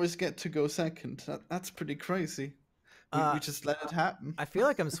Everidge always get to go second? That's pretty crazy. We just let it happen. I feel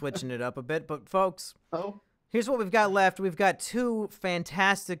like I'm switching it up a bit, but folks, Oh, here's what we've got left. We've got two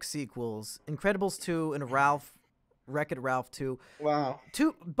fantastic sequels, Incredibles 2 and Wreck-It Ralph 2. wow.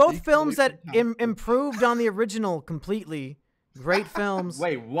 Both Equally films that fantastic. improved on the original completely. Great films.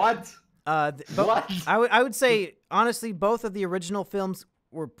 Wait, what? What? I would say, honestly, both of the original films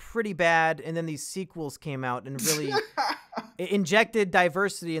were pretty bad, and then these sequels came out and really injected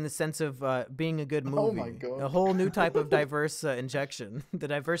diversity in the sense of being a good movie. Oh my God. A whole new type of diverse injection. The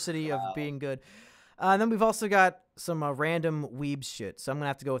diversity of being good. And then we've also got some random weeb shit. So I'm going to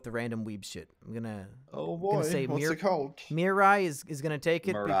have to go with the random weeb shit. I'm going to... Oh boy. say What's it called? Mirai is going to take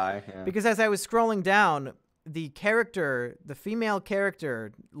it. Mirai, yeah. Because as I was scrolling down, the female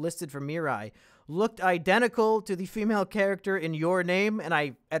character listed for Mirai looked identical to the female character in Your Name,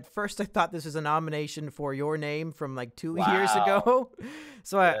 and at first I thought this was a nomination for Your Name from like 2 years Wow. ago.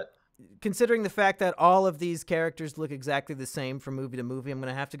 So Shit. considering the fact that all of these characters look exactly the same from movie to movie, I'm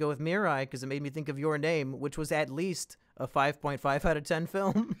going to have to go with Mirai because it made me think of Your Name, which was at least a 5.5 out of 10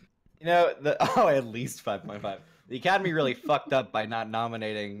 film. At least 5.5. The Academy really fucked up by not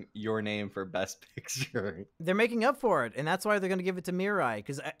nominating Your Name for Best Picture. They're making up for it, and that's why they're going to give it to Mirai,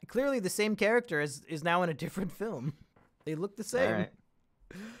 because clearly the same character is now in a different film. They look the same.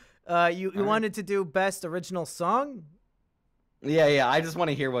 All right. You All right. wanted to do Best Original Song? Yeah. I just want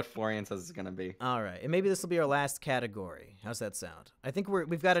to hear what Florian says it's gonna be. All right, and maybe this will be our last category. How's that sound? I think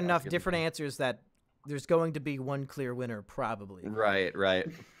we've got enough good to different me. answers that there's going to be one clear winner, probably. Right.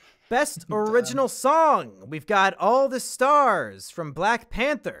 Best Original Song. We've got All the Stars from Black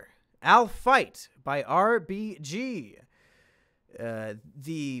Panther. I'll Fight by RBG.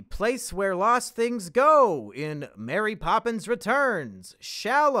 The Place Where Lost Things Go in Mary Poppins Returns.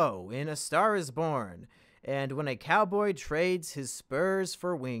 Shallow in A Star is Born. And When a Cowboy Trades His Spurs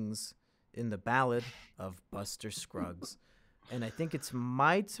for Wings in The Ballad of Buster Scruggs. And I think it's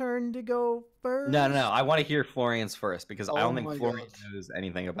my turn to go first. No. I want to hear Florian's first because I Oh don't think my Florian God. knows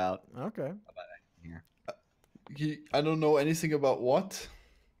anything about Okay. here. I don't know anything about what.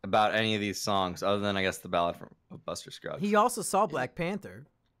 about any of these songs other than I guess the ballad of Buster Scruggs. He also saw Black Panther.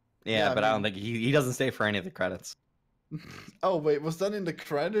 Yeah, but I don't think he doesn't stay for any of the credits. Oh wait, was that in the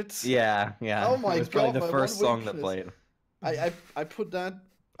credits? Yeah. Oh my it was god, probably the my first one song that weakness. played. I put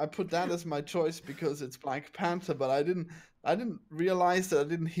that as my choice because it's Black Panther, but I didn't realize that I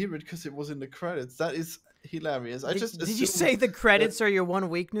didn't hear it because it was in the credits. That is hilarious. I just Did you say the credits are your one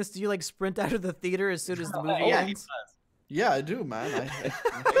weakness? Do you like sprint out of the theater as soon as the movie Yeah, ends? Yeah, I do, man. I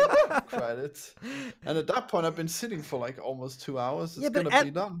hate credits. And at that point, I've been sitting for like almost 2 hours. It's gonna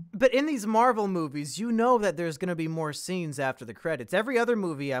be done. But in these Marvel movies, you know that there's gonna be more scenes after the credits. Every other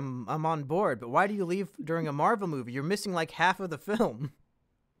movie, I'm on board. But why do you leave during a Marvel movie? You're missing like half of the film.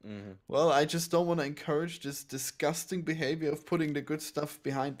 Mm-hmm. Well, I just don't want to encourage this disgusting behavior of putting the good stuff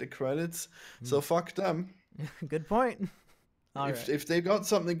behind the credits. So fuck them. Good point. All right. If they got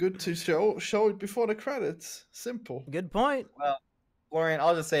something good to show it before the credits. Simple. Good point. Well, Florian,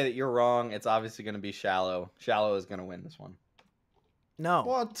 I'll just say that you're wrong. It's obviously going to be Shallow. Shallow is going to win this one. No.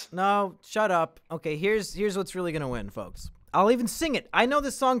 What? No, shut up. Okay, here's what's really gonna win, folks. I'll even sing it. I know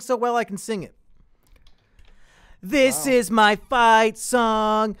this song so well I can sing it. This is my fight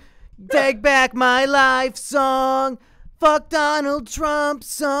song. Take back my life song. Fuck Donald Trump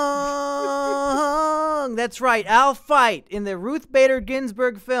song. That's right. I'll fight in the Ruth Bader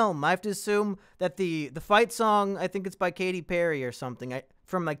Ginsburg film. I have to assume that the fight song, I think it's by Katy Perry or something.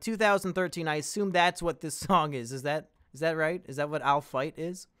 From like 2013. I assume that's what this song is. Is that right? Is that what I'll fight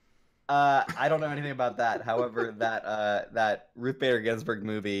is? I don't know anything about that. However, that Ruth Bader Ginsburg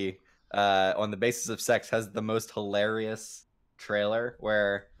movie, on the basis of sex, has the most hilarious trailer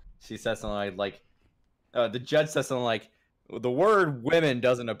where she says something like the judge says something like, the word women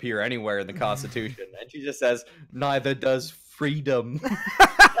doesn't appear anywhere in the Constitution. And she just says, neither does freedom. And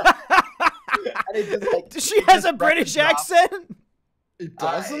it just, like, She has a British accent? It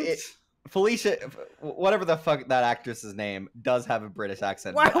doesn't? Felicia, whatever the fuck that actress's name, does have a British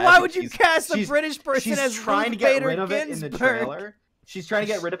accent. Why would you cast a British person as trying Ruth to get Bader rid of it in Ginsburg? the trailer? She's trying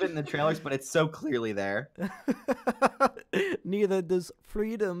to get rid of it in the trailers, but it's so clearly there. Neither does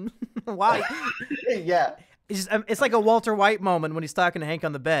freedom. Why? Yeah. It's like a Walter White moment when he's talking to Hank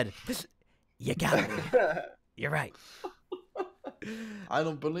on the bed. You got it. You're right. I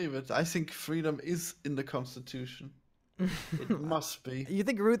don't believe it. I think freedom is in the Constitution. It must be. You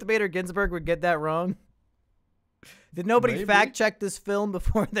think Ruth Bader Ginsburg would get that wrong? Did nobody Maybe. fact check this film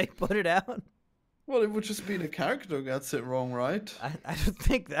before they put it out? Well, it would just be the character who gets it wrong, right? I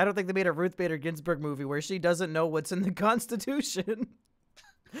don't think they made a Ruth Bader Ginsburg movie where she doesn't know what's in the Constitution.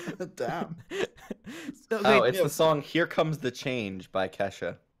 Damn. Oh, it's the song "Here Comes the Change" by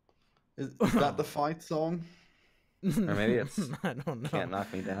Kesha. Is that the fight song? Or maybe it's I don't know. Can't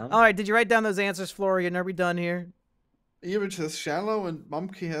Knock Me Down. All right, did you write down those answers, Florian? Are we done here? Irich has Shallow and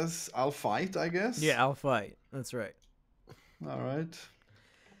Mumkey has I'll Fight, I guess. Yeah, I'll fight. That's right. All right.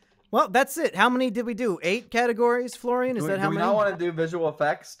 Well, that's it. How many did we do? 8 categories, Florian? Is that how do we many? not want to do visual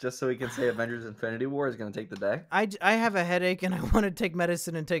effects just so we can say Avengers Infinity War is going to take the day? I have a headache and I want to take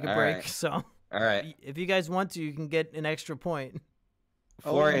medicine and take a All break. right. So All right. if you guys want to, you can get an extra point.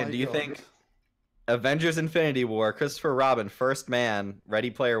 Florian, my do you God. think Avengers Infinity War, Christopher Robin, First Man, Ready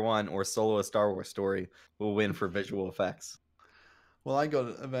Player One, or Solo: A Star Wars Story will win for visual effects? Well, I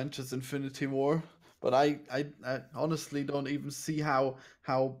got Avengers Infinity War, but I honestly don't even see how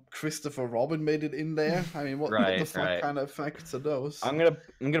Christopher Robin made it in there. I mean, what the fuck kind of effects are those? I'm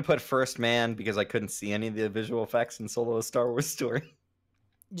gonna put First Man because I couldn't see any of the visual effects in Solo: A Star Wars Story.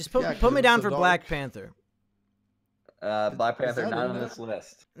 Just put, Yeah, 'cause put me it was down so for dark. Black Panther. Black Panther that not in on there? this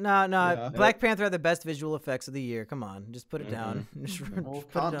list. No, Yeah. Black Panther had the best visual effects of the year. Come on, just put it down. Just Well, put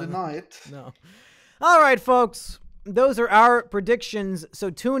it can't down. deny it. No. All right, folks. Those are our predictions. So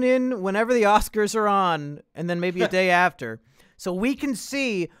tune in whenever the Oscars are on, and then maybe a day after, so we can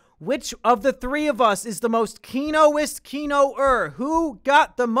see which of the 3 of us is the most Kinoist Kino-er. Who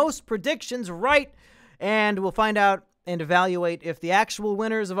got the most predictions right? And we'll find out and evaluate if the actual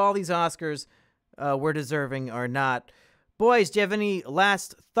winners of all these Oscars were deserving or not. Boys, do you have any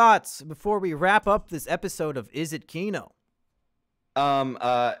last thoughts before we wrap up this episode of Is It Kino?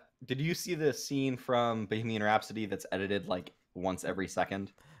 Did you see the scene from Bohemian Rhapsody that's edited like once every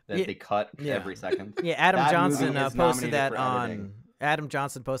second? That they cut every second. Yeah, Adam That Johnson movie is posted nominated that for on. editing. Adam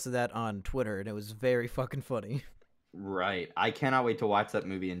Johnson posted that on Twitter, and it was very fucking funny. Right. I cannot wait to watch that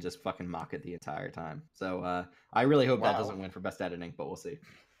movie and just fucking mock it the entire time. So I really hope that Wow. doesn't win for best editing, but we'll see.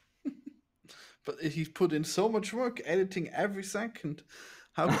 But he's put in so much work editing every second.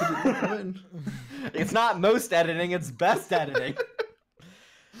 How could it not win? It's not most editing, it's best editing.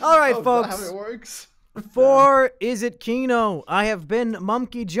 All right, Oh, is that folks. how it works? For Is It Kino, I have been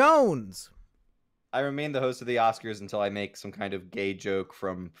Mumkey Jones. I remain the host of the Oscars until I make some kind of gay joke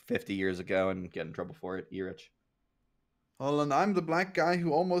from 50 years ago and get in trouble for it. Erich. Well, and I'm the black guy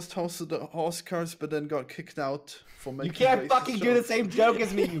who almost hosted the Oscars, but then got kicked out for making. You can't racist fucking do the jokes. same joke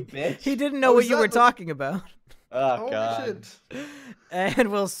as me, you bitch. He didn't know Oh, what is you that were the- talking about. Oh, Holy God. shit!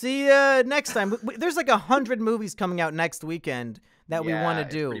 And we'll see you next time. There's like 100 movies coming out next weekend that we want to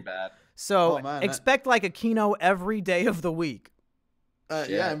it's do. pretty bad. So Oh, man, expect like a Kino every day of the week. Yeah,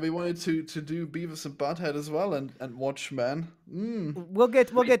 Shit. and we wanted to do Beavis and Butthead as well, and Watchmen. We'll get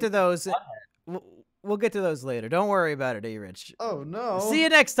to those. We'll get to those later. Don't worry about it, Rich. Oh no! See you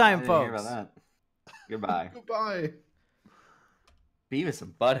next I time, didn't hear folks. about that. Goodbye. Goodbye. Beavis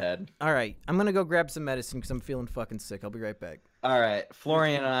and Butthead. All right, I'm gonna go grab some medicine because I'm feeling fucking sick. I'll be right back. All right,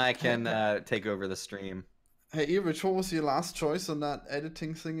 Florian and I can take over the stream. Hey, Erich, what was your last choice on that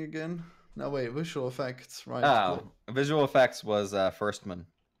editing thing again? No, wait, visual effects, right? Oh, visual effects was Firstman.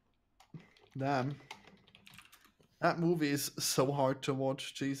 Damn. That movie is so hard to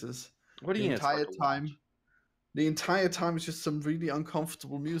watch, Jesus. What do The you mean it's hard entire to watch? time. The entire time is just some really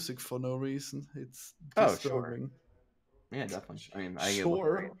uncomfortable music for no reason. It's Oh, sure. disturbing. Yeah, definitely. I mean, I get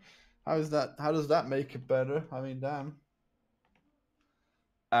Sure. How does that make it better? I mean, damn.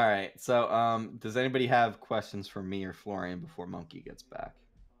 All right. So, does anybody have questions for me or Florian before Mumkey gets back?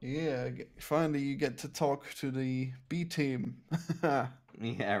 Yeah, finally you get to talk to the B team.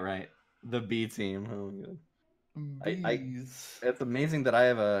 Yeah, right. The B team. Oh my god. Bees. It's amazing that I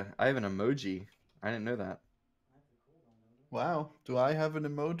have an emoji. I didn't know that. Wow. Do I have an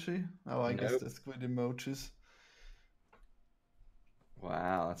emoji? Oh, I guess Nope. there's squid emojis.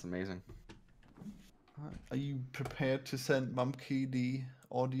 Wow, that's amazing. Are you prepared to send Mumkey the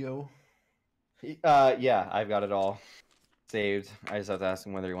audio? Yeah, I've got it all saved. I just have to ask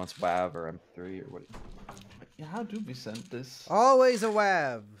him whether he wants WAV or MP3 or what. Yeah, how do we send this? Always a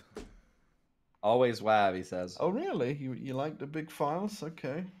WAV. Always WAV, he says. Oh, really? You like the big files?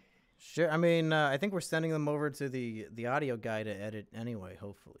 Okay. Sure. I mean, I think we're sending them over to the audio guy to edit anyway.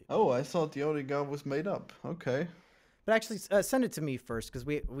 Hopefully. Oh, I thought the audio guy was made up. Okay. But actually, send it to me first because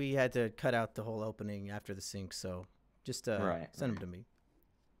we had to cut out the whole opening after the sync. So just Right, send them to me.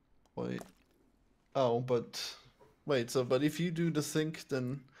 Wait. Oh, but wait. So, but if you do the sync,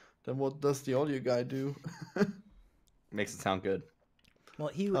 then what does the audio guy do? Makes it sound good. Well,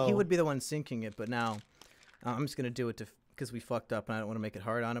 he Oh. would be the one syncing it, but now I'm just gonna do it because we fucked up and I don't want to make it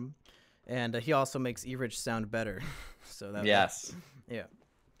hard on him. And he also makes Erich sound better. So that Yes. yeah.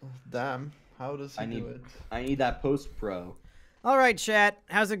 Damn. How does he I need do it? I need that post pro. All right, chat.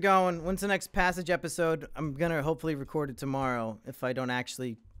 How's it going? When's the next Passage episode? I'm gonna hopefully record it tomorrow if I don't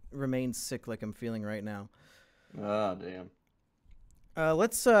actually remain sick like I'm feeling right now. Oh damn.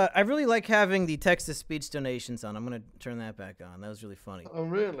 Let's. I really like having the text-to-speech donations on. I'm gonna turn that back on. That was really funny. Oh,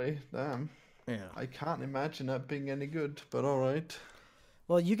 really? Damn. Yeah. I can't imagine that being any good, but all right.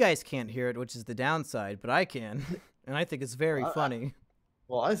 Well, you guys can't hear it, which is the downside, but I can, and I think it's very funny.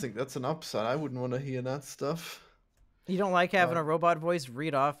 Well, I think that's an upside. I wouldn't want to hear that stuff. You don't like having a robot voice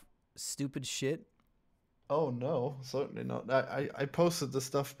read off stupid shit? Oh no, certainly not. I posted the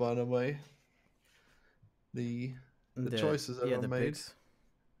stuff, by the way. The choices I the made. pics.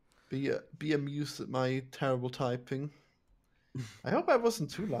 Be amused at my terrible typing. I hope I wasn't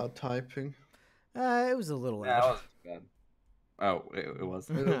too loud typing. It was a little Yeah, that loud. was bad. Oh, it was.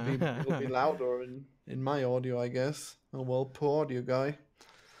 It'll be louder in my audio, I guess. Oh well, poor audio guy.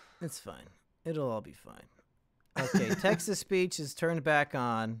 It's fine. It'll all be fine. Okay, text-to-speech is turned back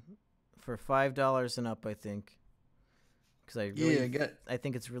on for $5 and up, I think. Because I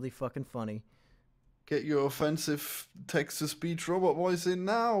think it's really fucking funny. Get your offensive text-to-speech robot voice in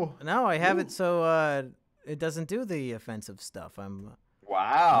now. No, I have Ooh. it so it doesn't do the offensive stuff.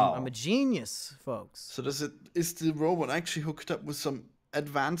 Wow. I'm a genius, folks. So is the robot actually hooked up with some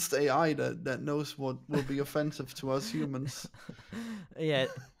advanced AI that knows what will be offensive to us humans? Yeah,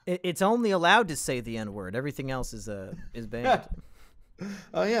 it's only allowed to say the N-word. Everything else is banned.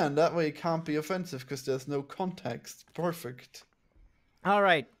 Oh yeah, and that way it can't be offensive because there's no context. Perfect. All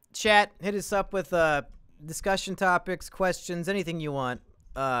right, chat, hit us up with discussion topics, questions, anything you want.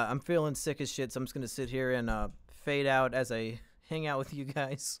 I'm feeling sick as shit, so I'm just gonna sit here and fade out as I hang out with you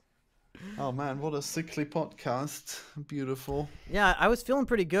guys. Oh man, what a sickly podcast. Beautiful. Yeah, I was feeling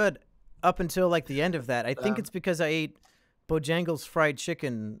pretty good up until like the end of that. I think it's because I ate Bojangles fried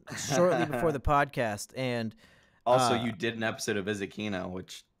chicken shortly before the podcast, and Also, you did an episode of Is It Kino,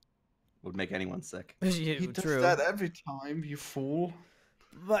 which would make anyone sick. He does true. that every time, you fool.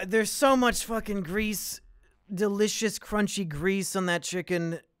 But there's so much fucking grease, delicious crunchy grease on that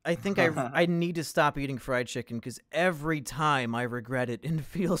chicken. I think I need to stop eating fried chicken because every time I regret it and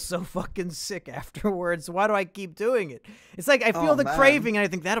feel so fucking sick afterwards. Why do I keep doing it? It's like I feel the craving and I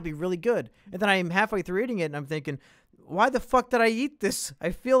think that'll be really good. And then I'm halfway through eating it and I'm thinking, why the fuck did I eat this?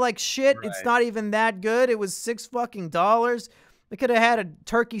 I feel like shit. Right. It's not even that good. It was $6 fucking. I could have had a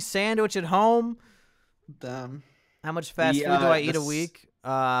turkey sandwich at home. Damn. How much fast food do I eat a week?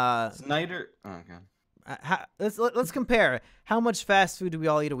 Snyder. Oh god. Let's compare. How much fast food do we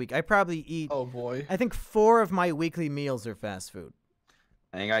all eat a week? I probably eat. Oh boy. I think 4 of my weekly meals are fast food.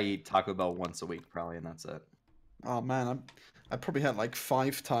 I think I eat Taco Bell once a week, probably, and that's it. Oh man, I probably had like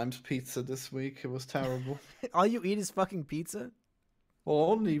 5 times pizza this week. It was terrible. All you eat is fucking pizza? Well,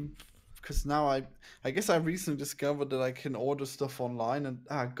 only because now I guess I recently discovered that I can order stuff online, and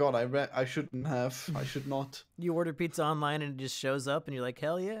God, I shouldn't have. I should not. You order pizza online and it just shows up, and you're like,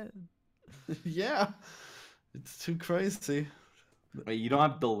 hell yeah. Yeah, it's too crazy. Wait, you don't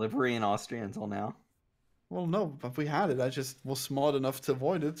have delivery in Austria until now? Well, no, but we had it. I just was smart enough to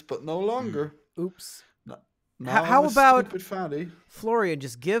avoid it, but no longer. Oops. Now How I'm a about stupid fatty? Florian?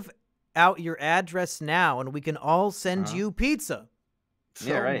 Just give out your address now, and we can all send you pizza.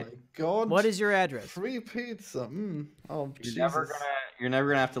 Yeah, right. Oh my God. What is your address? Free pizza. Oh, You're Jesus. you're never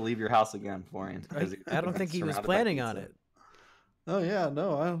gonna have to leave your house again, Florian. I don't think he was surrounded by planning on pizza. it. Oh yeah,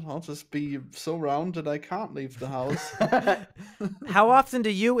 no, I'll just be so rounded I can't leave the house. How often do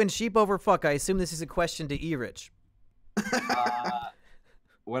you and sheep overfuck? I assume this is a question to E-Rich.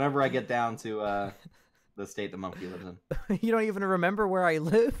 Whenever I get down to the state that Mumkey lives in. You don't even remember where I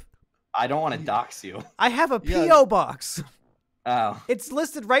live? I don't want to dox you. I have a Yeah. P.O. box. Oh. It's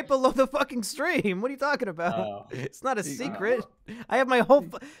listed right below the fucking stream. What are you talking about? Oh. It's not a secret. I have my whole,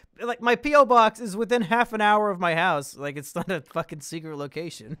 like, my P.O. box is within half an hour of my house. Like, it's not a fucking secret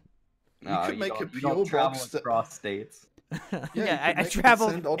location. No, could make don't- a you don't PO travel box that- across states. Yeah, you I could make it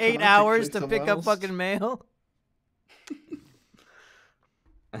traveled send 8 hours to automatically pick somewhere up else. fucking mail.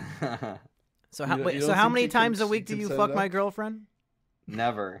 So how, You wait, don't so how think many you can- times a week do you you can fuck send my that? girlfriend?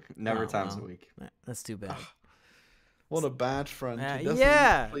 Never Oh, times well. a week. That's too bad. What a bad friend. He doesn't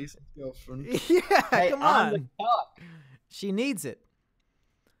yeah. please his girlfriend. Yeah, Hey, come I'm on. the cock. She needs it.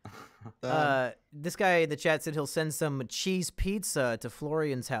 This guy in the chat said he'll send some cheese pizza to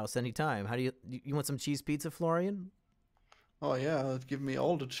Florian's house anytime. How do you want some cheese pizza, Florian? Oh yeah, give me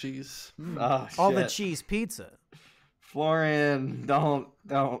all the cheese. Oh, All the shit. cheese pizza. Florian, don't.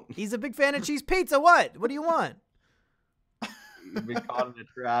 He's a big fan of cheese pizza. What? What do you want? You've been caught in a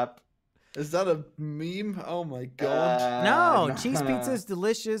trap. Is that a meme? Oh my God. No, cheese pizza is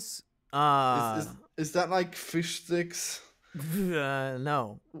delicious. Is that like fish sticks?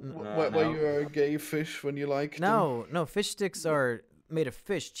 No. Where no. you are a gay fish when you like them? No, fish sticks are made of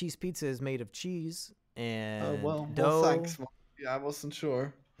fish. Cheese pizza is made of cheese and Oh well, dough. thanks. Mark. Yeah, I wasn't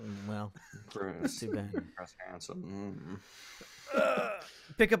sure. Well, Gross. too bad. Gross handsome.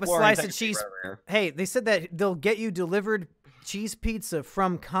 Pick up a Florian, slice of thanks for being cheese. right here. Hey, they said that they'll get you delivered cheese pizza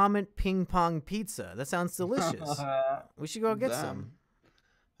from Comet Ping Pong Pizza. That sounds delicious. We should go get some.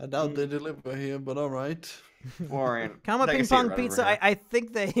 I doubt they deliver here, but all right. Florian, Comet take a Ping seat Pong right over Pizza.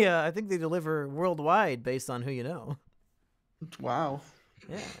 here. I think they deliver worldwide based on who you know. Wow.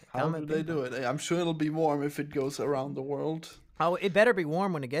 Yeah. How Comet do they Ping do it? I'm sure it'll be warm if it goes around the world. Oh, it better be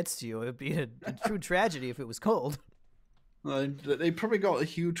warm when it gets to you. It'd be a true tragedy if it was cold. They probably got a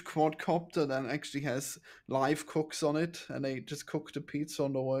huge quadcopter that actually has live cooks on it, and they just cook the pizza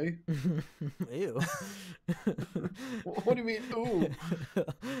on the way. Ew. What do you mean? Ooh.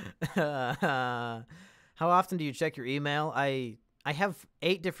 How often do you check your email? I have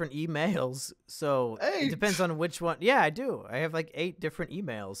 8 different emails, so it 8? depends on which one. Yeah, I do. I have like 8 different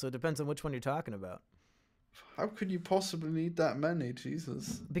emails, so it depends on which one you're talking about. How could you possibly need that many?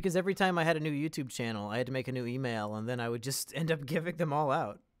 Jesus. Because every time I had a new YouTube channel, I had to make a new email, and then I would just end up giving them all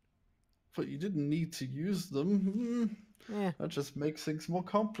out. But you didn't need to use them. Yeah. That just makes things more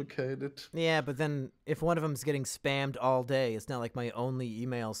complicated. Yeah, but then if one of them's getting spammed all day, it's not like my only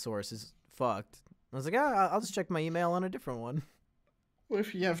email source is fucked. I was like, I'll just check my email on a different one. Well,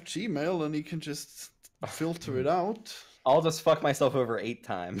 if you have Gmail, then you can just filter it out. I'll just fuck myself over 8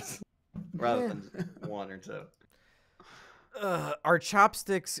 times rather than 1 or 2. Are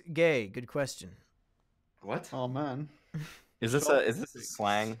chopsticks gay? Good question. What? Oh man. Is this a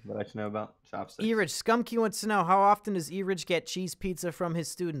slang that I should know about? Chopsticks. E-Rich, Scumkey wants to know, how often does E-Rich get cheese pizza from his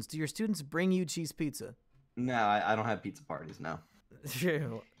students? Do your students bring you cheese pizza? No, I don't have pizza parties now.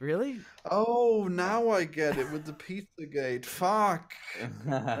 Really? Oh, now I get it with the Pizzagate. Fuck.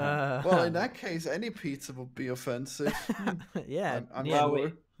 Well, in that case, any pizza would be offensive. Yeah, I'm yeah,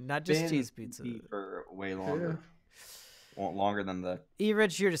 sure. not just Been cheese pizza. for way longer. longer than the.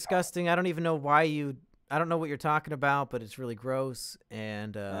 Rich, you're disgusting. I don't even know why you. I don't know what you're talking about, but it's really gross,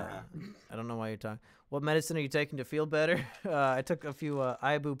 and I don't know why you're talking. What medicine are you taking to feel better? I took a few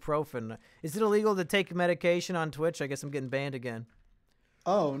ibuprofen. Is it illegal to take medication on Twitch? I guess I'm getting banned again.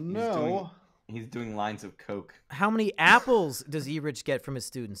 Oh no. He's doing lines of coke. How many apples does Rich get from his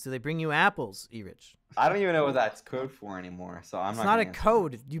students? Do they bring you apples, Rich? I don't even know what that's code for anymore, so I'm It's not. not a gonna answer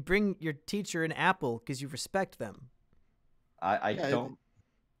code. You bring your teacher an apple because you respect them. I Yeah, don't.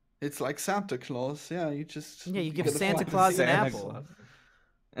 It's like Santa Claus. Yeah, you just. Yeah, you give gotta Santa find Claus an Santa apple.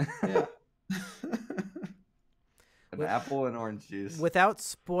 Claus. Yeah. An apple and orange juice. Without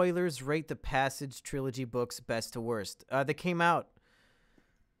spoilers, rate the Passage trilogy books best to worst. They came out.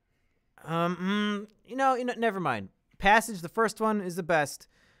 Never mind. Passage, the first one, is the best.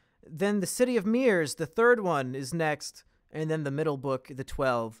 Then the City of Mirrors, the third one, is next, and then the middle book, the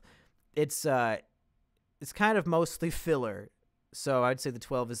 12. It's kind of mostly filler, so I'd say the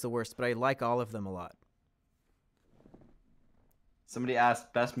 12 is the worst. But I like all of them a lot. Somebody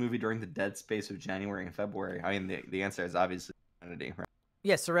asked best movie during the dead space of January and February. I mean, the answer is obviously Serenity, right?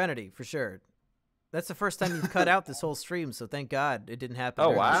 Yeah, Serenity for sure. That's the first time you've cut out this whole stream, so thank God it didn't happen. Oh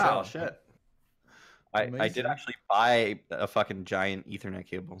during the wow, show. shit! I did actually buy a fucking giant Ethernet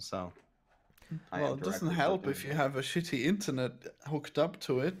cable, so. Well, it doesn't help if you have a shitty internet hooked up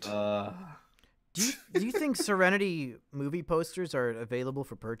to it. Do you think Serenity movie posters are available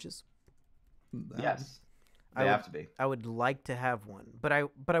for purchase? Yes, they have to be. I would like to have one, but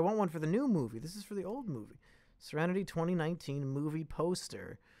I want one for the new movie. This is for the old movie. Serenity 2019 movie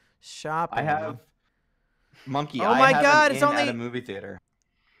poster. Shopping. I have Mumkey. Oh my God! It's only at a movie theater.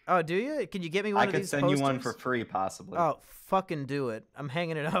 Oh, do you? Can you get me one of these posters? I could send you one for free, possibly. Oh, fucking do it! I'm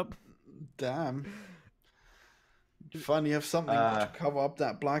hanging it up. Damn. Finally have something to cover up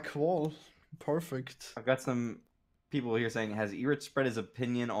that black wall. Perfect. I've got some people here saying, has Erich spread his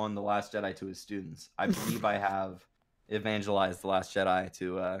opinion on The Last Jedi to his students? I believe I have evangelized The Last Jedi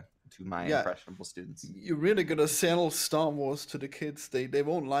to my impressionable students. You're really gonna sell Star Wars to the kids. They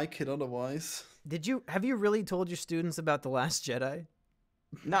won't like it otherwise. Have you really told your students about The Last Jedi?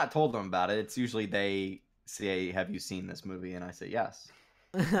 Not told them about it. It's usually they say, have you seen this movie? And I say, yes.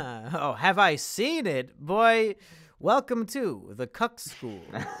 Oh, have I seen it? Boy, welcome to the Cuck School.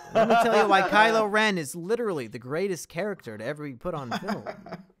 Let me tell you why Kylo Ren is literally the greatest character to ever be put on film.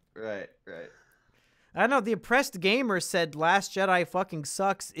 Right. I don't know, the Oppressed Gamer said Last Jedi fucking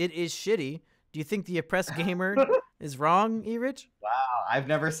sucks. It is shitty. Do you think the Oppressed Gamer is wrong, Erich? Wow, I've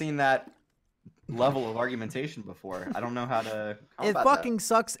never seen that level of argumentation before. I don't know how to It fucking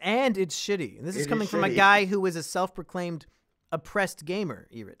sucks and it's shitty. And this is coming from a guy who is a self-proclaimed oppressed gamer,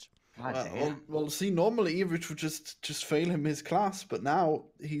 Erich. Well, see, normally Erich would just fail him his class, but now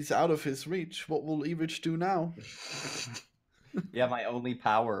he's out of his reach. What will Erich do now? Yeah, my only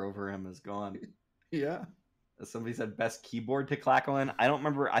power over him is gone. Yeah. Somebody said best keyboard to clack on. I don't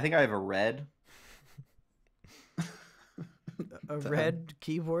remember. I think I have a red. A red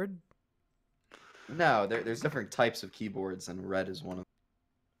keyboard? No, there's different types of keyboards, and red is one of them.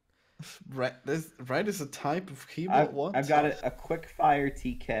 Red is a type of keyboard. What? I've got a Quickfire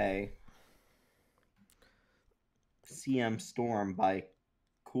TK CM Storm by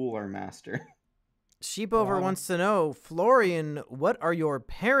Cooler Master. Sheepover wants to know, Florian, what are your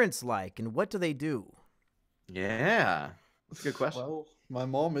parents like, and what do they do? Yeah, that's a good question. Well, my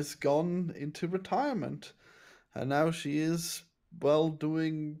mom is gone into retirement, and now she is,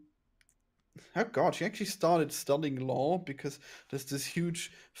 doing... Oh God, she actually started studying law because there's this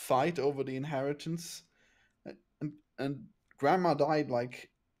huge fight over the inheritance. And Grandma died like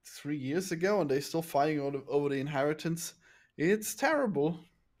 3 years ago, and they're still fighting over the inheritance. It's terrible.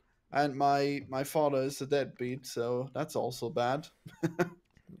 And my father is a deadbeat, so that's also bad.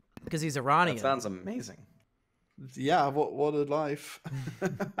 Because he's Iranian. That sounds amazing. Yeah, what a life.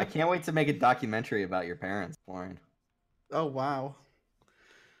 I can't wait to make a documentary about your parents, Lauren. Oh, wow.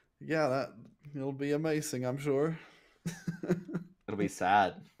 Yeah, it'll be amazing, I'm sure. It'll be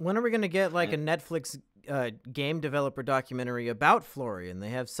sad. When are we going to get like a Netflix game developer documentary about Florian? They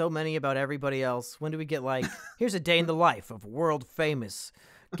have so many about everybody else. When do we get like, here's a day in the life of world famous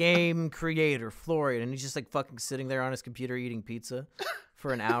game creator Florian, and he's just like fucking sitting there on his computer eating pizza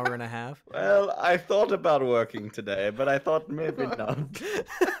for an hour and a half? Well, I thought about working today, but I thought maybe not.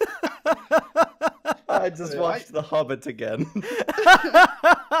 I just watched The Hobbit again.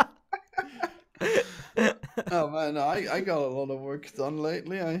 Oh man, I got a lot of work done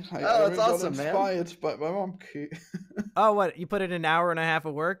lately. I that's awesome, got inspired by my Mumkey. Oh, what? You put in an hour and a half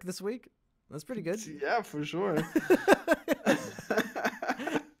of work this week? That's pretty good. Yeah, for sure.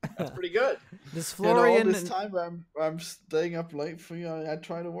 That's pretty good. Does You know, all Florian? this time I'm staying up late for you. I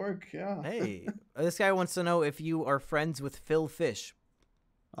try to work. Yeah. Hey, this guy wants to know if you are friends with Phil Fish.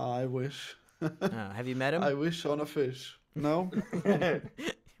 I wish. Have you met him? I wish on a fish. No.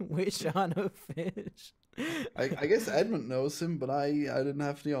 Wish on a fish. I guess Edmund knows him, but I didn't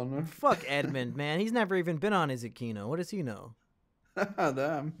have the honor. Fuck Edmund, man. He's never even been on his Kino. What does he know?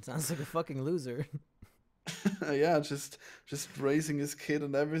 Damn. Sounds like a fucking loser. Yeah, just raising his kid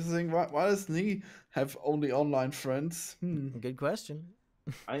and everything. Why doesn't he have only online friends? Good question.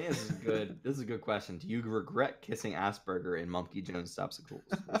 I think this is good. This is a good question. Do you regret kissing Asperger in Mumkey Jones Obstacles?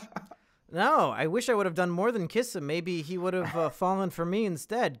 No, I wish I would have done more than kiss him. Maybe he would have fallen for me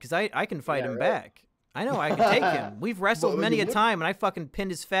instead, because I can fight him back. I know I can take him. We've wrestled Well, many you a time, and I fucking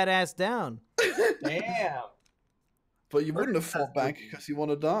pinned his fat ass down. Damn. But you wouldn't have fought back because you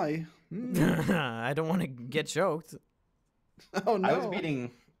want to die. I don't want to get choked. Oh no!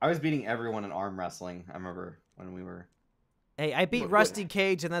 I was beating everyone in arm wrestling. I remember when we were. Hey, I beat Wait. Rusty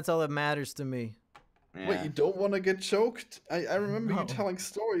Cage, and that's all that matters to me. Yeah. Wait, you don't want to get choked? I remember No. you telling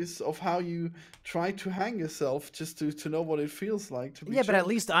stories of how you tried to hang yourself just to know what it feels like to be Yeah, but at choked.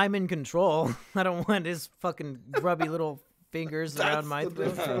 least I'm in control. I don't want his fucking grubby little fingers around my the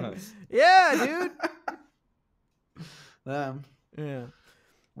throat. difference. Yeah, dude. Damn. Yeah.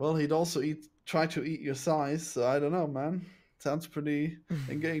 Well, he'd also try to eat your size, so I don't know, man. Sounds pretty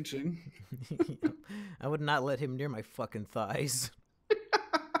engaging. I would not let him near my fucking thighs.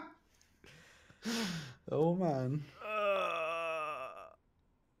 Oh man.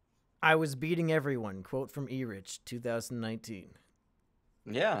 I was beating everyone. Quote from E-Rich, 2019.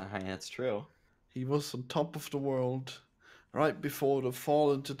 Yeah, I mean, that's true. He was on top of the world, right before the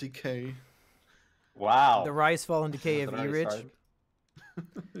fall into decay. Wow. The rise, fall, and decay of That's already E-Rich. started.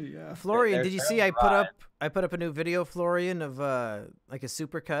 Yeah. Florian, They're did you see fairly I put up a new video, Florian, of like a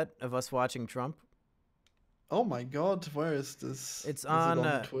supercut of us watching Trump? Oh my God, where is this? It's Is it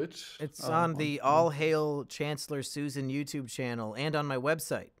on, Twitch. It's Oh, on the All Hail Chancellor Susan YouTube channel and on my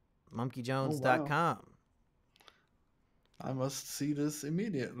website, mumkeyjones.com. I must see this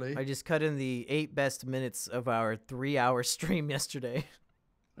immediately. I just cut in the 8 best minutes of our 3-hour stream yesterday.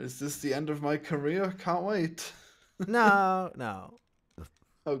 Is this the end of my career? Can't wait. No.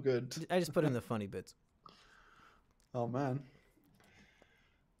 Oh, good. I just put in the funny bits. Oh man.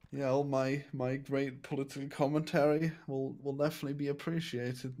 Yeah, all my great political commentary will definitely be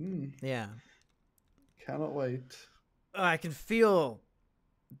appreciated. Yeah. Cannot wait. I can feel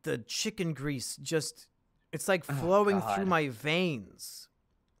the chicken grease just, it's like flowing through God. my veins.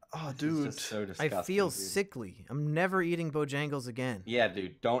 Oh, It's dude. just so I disgusting, feel dude. sickly. I'm never eating Bojangles again. Yeah,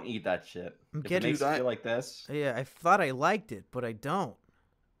 dude, don't eat that shit. I'm If getting- it makes you Dude, feel like this. Yeah, I thought I liked it, but I don't.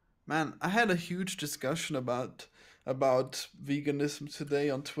 Man, I had a huge discussion about veganism today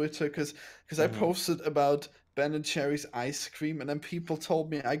on Twitter because I posted about Ben and Jerry's ice cream, and then people told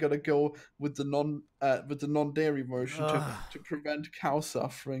me I gotta go with the non-dairy version to prevent cow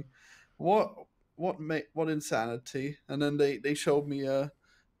suffering. What insanity! And then they showed me a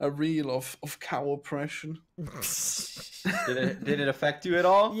reel of cow oppression. Did it affect you at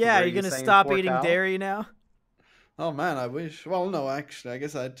all? Yeah, Were you're you gonna saying stop poor eating cow? dairy now? Oh man, I wish. Well, no, actually, I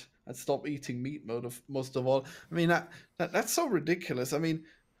guess I'd stop eating meat most of all. I mean, that's so ridiculous. I mean,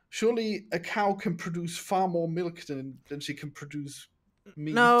 surely a cow can produce far more milk than she can produce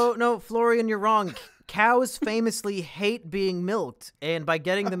meat. No, Florian, you're wrong. Cows famously hate being milked, and by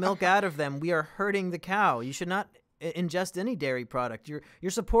getting the milk out of them, we are hurting the cow. You should not ingest any dairy product.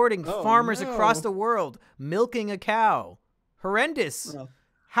 You're supporting Oh, farmers no. across the world milking a cow. Horrendous. Well,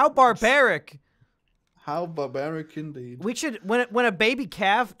 How barbaric. how barbaric indeed. We should, when a baby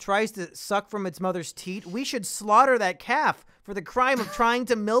calf tries to suck from its mother's teat, we should slaughter that calf for the crime of trying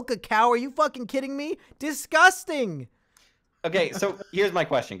to milk a cow. Are you fucking kidding me? Disgusting. Okay, so here's my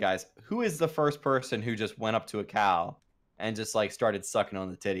question, guys. Who is the first person who just went up to a cow and just like started sucking on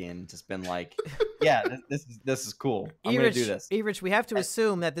the titty and just been like, "Yeah, this is cool. I'm gonna do this." Erich, we have to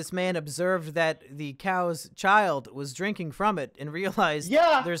assume that this man observed that the cow's child was drinking from it and realized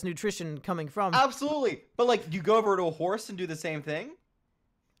Yeah. there's nutrition coming from. Absolutely. But like, you go over to a horse and do the same thing?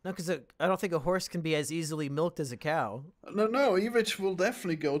 No, because I don't think a horse can be as easily milked as a cow. No, Evich will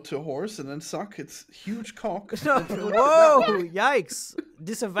definitely go to a horse and then suck its huge cock. No, whoa, yikes.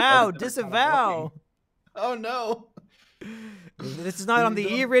 Disavow. Oh no! This is not on the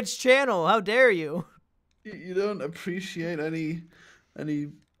E-Rich channel. How dare you? You don't appreciate any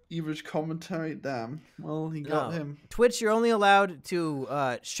Evich commentary? Damn. Well, he got No. him. Twitch, you're only allowed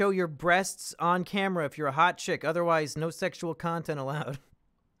to show your breasts on camera if you're a hot chick. Otherwise, no sexual content allowed.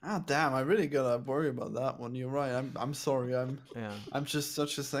 Ah, damn! I really gotta worry about that one. You're right. I'm sorry. Yeah. I'm just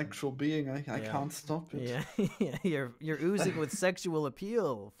such a sexual being. I Yeah. can't stop it. Yeah, yeah, you're oozing with sexual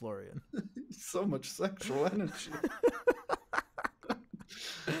appeal, Florian. So much sexual energy.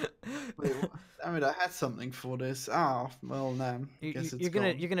 Wait, damn it! I had something for this. Ah, well, now I guess it's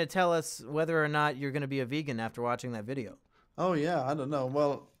gone. You're gonna tell us whether or not you're gonna be a vegan after watching that video. Oh yeah, I don't know.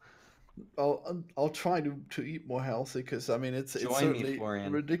 Well, I'll try to eat more healthy because I mean it's Join me, certainly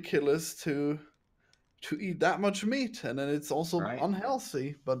Florian. ridiculous to eat that much meat, and then it's also Right.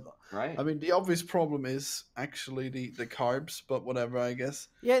 unhealthy. But Right. I mean the obvious problem is actually the carbs. But whatever, I guess.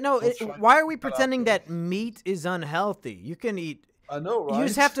 Yeah, no. I'll try Why are to we cut out pretending the- that meat is unhealthy? You can eat. I know, right? You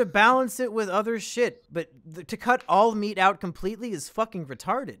just have to balance it with other shit. But to cut all meat out completely is fucking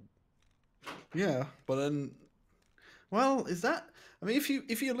retarded. Yeah, but then, well, is that? I mean, if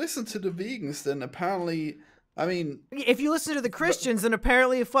you listen to the vegans, then apparently, I mean, If you listen to the Christians, then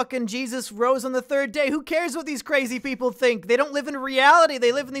apparently fucking Jesus rose on the third day. Who cares what these crazy people think? They don't live in reality.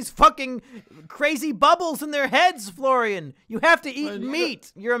 They live in these fucking crazy bubbles in their heads, Florian. You have to eat Well, you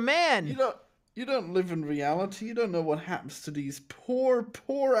meat. You're a man. you don't live in reality. You don't know what happens to these poor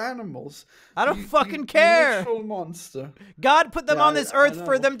animals. I don't You fucking care. literal monster. God put them Yeah, on this I earth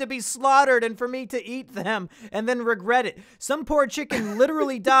for know. them to be slaughtered and for me to eat them and then regret it. Some poor chicken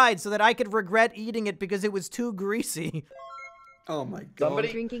literally died so that I could regret eating it because it was too greasy. Oh my god!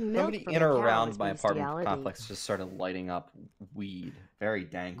 Drinking milk Somebody from in a or cow around is my apartment bestiality. complex just started lighting up weed, very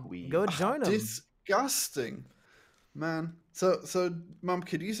dank weed. Go join them. Disgusting, man. So,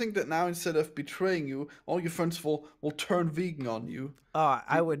 Mumkey, do you think that now instead of betraying you, all your friends will turn vegan on you?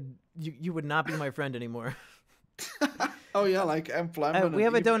 I would. You would not be my friend anymore. Oh yeah, like Flamin. We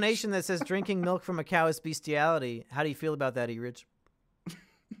have a donation that says drinking milk from a cow is bestiality. How do you feel about that, E-Rich?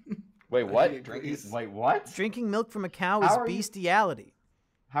 Wait, I what? agree. Drinking? Wait, what? Drinking milk from a cow How is are you- bestiality.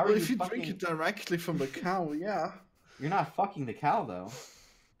 How are Well, you if you fucking... drink it directly from the cow, yeah. You're not fucking the cow, though.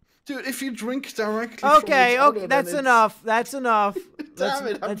 Dude, if you drink directly from Okay, its udder, okay, then that's it's- enough. That's enough. Damn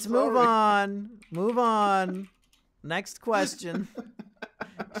it, I'm let's move sorry. on. Move on. Next question.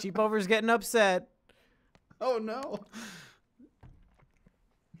 Sheepover's getting upset. Oh no.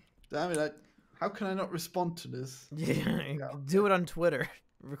 Damn it, how can I not respond to this? Yeah, do it on Twitter.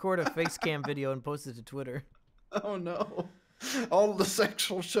 Record a face cam video and post it to Twitter. Oh no. All the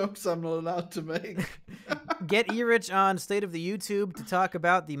sexual jokes I'm not allowed to make. Get E-Rich on State of the YouTube to talk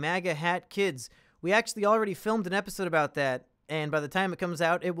about the MAGA hat kids. We actually already filmed an episode about that, and by the time it comes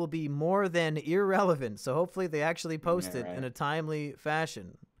out, it will be more than irrelevant. So hopefully they actually post it in a timely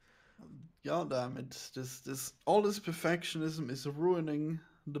fashion. God damn it. This all this perfectionism is ruining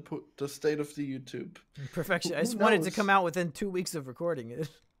the state of the YouTube. Perfection. I Who just wanted to knows? come out within 2 weeks of recording it.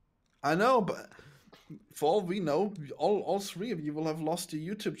 I know, but for all we know, all three of you will have lost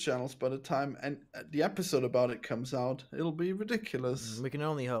your YouTube channels by the time and the episode about it comes out. It'll be ridiculous. We can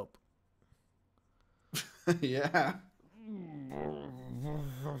only hope. Yeah.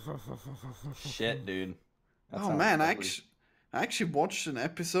 Shit, dude. That Oh sounds man, lovely. I actually watched an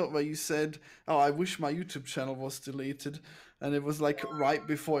episode where you said, "Oh, I wish my YouTube channel was deleted," and it was like right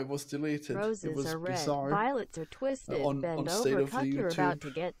before it was deleted. It Roses was are red, bizarre. violets are twisted. on Bend State over, of the cut, you're about YouTube.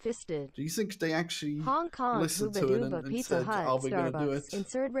 to get fisted. Do you think they actually Hong Kong, listened to Hooba it and Dooba, Pizza said, Hut, "Are we gonna do Starbucks, it?"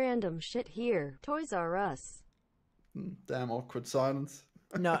 insert random shit here. Toys R Us. Damn awkward silence.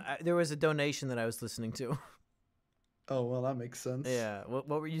 No, there was a donation that I was listening to. Oh well, that makes sense. Yeah. What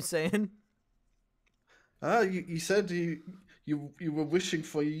were you saying? You said you were wishing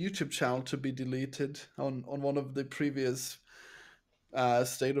for your YouTube channel to be deleted on one of the previous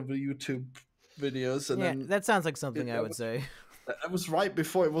State of the YouTube videos, and Yeah, then that sounds like something I that would was- say. that was right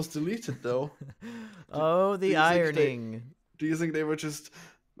before it was deleted, though. Oh, the you think they- ironing. Do you think they were just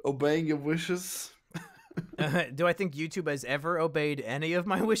obeying your wishes? Do I think YouTube has ever obeyed any of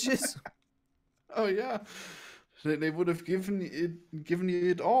my wishes? Oh yeah, they would have given you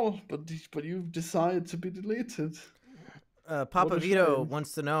it all, but you decided to be deleted. Papa What a Vito shame.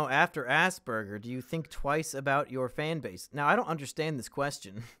 wants to know, after Asperger, do you think twice about your fan base? Now, I don't understand this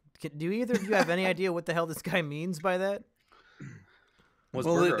question. Do either of you have any idea what the hell this guy means by that? Was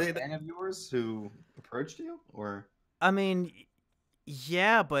Well, Burger they- a fan of yours who approached you, or I mean,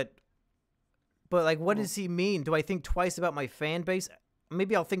 yeah, but like, what does he mean? Do I think twice about my fan base?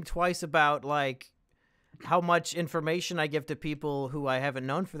 Maybe I'll think twice about, like, how much information I give to people who I haven't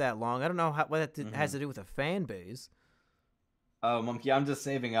known for that long. I don't know what that has to do with a fan base. Oh, Mumkey, I'm just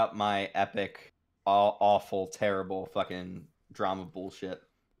saving up my epic, awful, terrible, fucking drama bullshit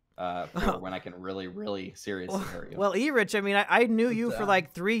for when I can really, really seriously hurt you. Well, E-Rich, I mean, I knew you for Damn.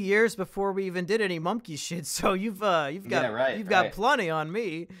 like 3 years before we even did any Mumkey shit, so you've got plenty on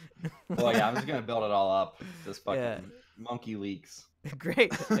me. Well, yeah, I'm just gonna build it all up. Just fucking Yeah. monkey leaks.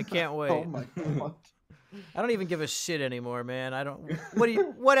 Great, I can't wait. Oh my god. I don't even give a shit anymore, man. I don't.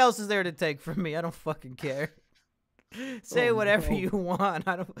 What else is there to take from me? I don't fucking care. Say Oh, whatever no. you want.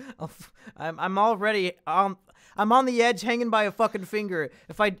 I'm already. I'm on the edge, hanging by a fucking finger.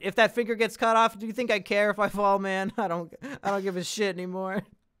 If that finger gets cut off, do you think I care if I fall, man? I don't give a shit anymore.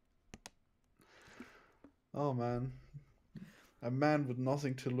 Oh man. A man with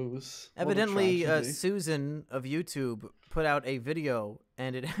nothing to lose. What a Evidently, tragedy. Susan of YouTube put out a video,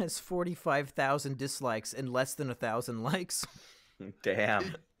 and it has 45,000 dislikes and less than 1,000 likes.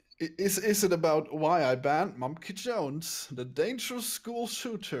 Damn. Is it about why I banned Mumkey Jones, the dangerous school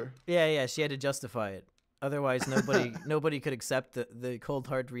shooter? Yeah, she had to justify it. Otherwise, nobody could accept the cold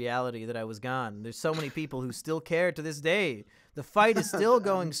hard reality that I was gone. There's so many people who still care to this day. The fight is still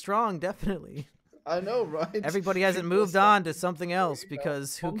going strong, definitely. I know, right? Everybody hasn't People moved start- on to something else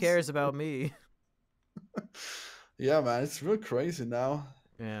because who cares about me? Yeah, man, it's real crazy now.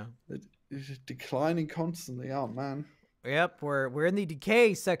 Yeah. It's declining constantly. Oh man. Yep, we're in the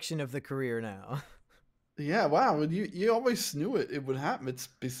decay section of the career now. Yeah, wow. And you always knew it would happen. It's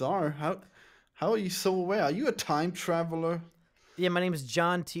bizarre. How are you so aware? Are you a time traveler? Yeah, my name is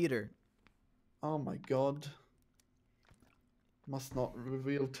John Teeter. Oh my god. Must not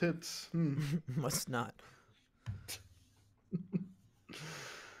reveal tits. Must not.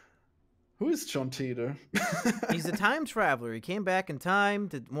 Who is John Teeter? He's a time traveler. He came back in time,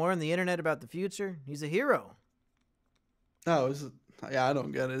 did more on the internet about the future. He's a hero. Oh, is it? Yeah, I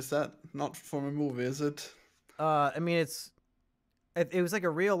don't get it. Is that not from a movie? Is it? I mean, it was like a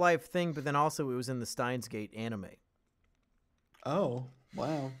real life thing, but then also it was in the Steins Gate anime. Oh,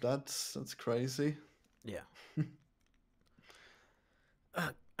 wow. That's crazy. Yeah.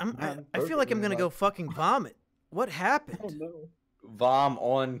 Man, I feel like I'm perfectly gonna go right. fucking vomit. What happened? Oh no. Vom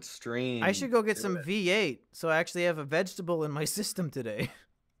on stream. I should go get Do some it. V8 so I actually have a vegetable in my system today.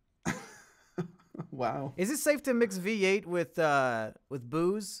 Wow. Is it safe to mix V8 with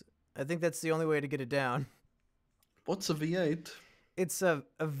booze? I think that's the only way to get it down. What's a V8? It's a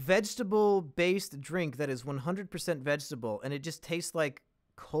vegetable-based drink that is 100% vegetable, and it just tastes like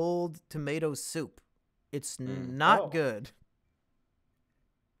cold tomato soup. It's not Oh. good.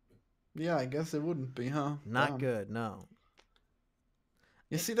 Yeah, I guess it wouldn't be, huh? Not Damn. good, no.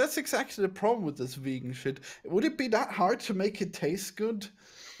 You see, that's exactly the problem with this vegan shit. Would it be that hard to make it taste good?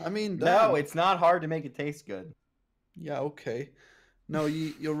 I mean, No, damn. it's not hard to make it taste good. Yeah, okay. No,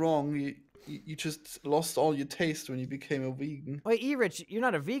 you're wrong. You just lost all your taste when you became a vegan. Wait, E-Rich, you're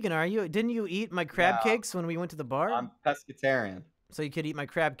not a vegan, are you? Didn't you eat my crab No. cakes when we went to the bar? I'm pescatarian. So you could eat my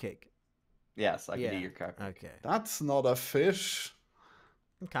crab cake. Yes, I Yeah. can eat your crab. Okay. That's not a fish.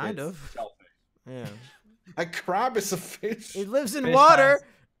 Kind It's of. shellfish. Yeah. A crab is a fish. It lives in Fish water.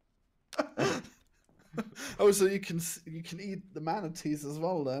 Oh, so you can eat the manatees as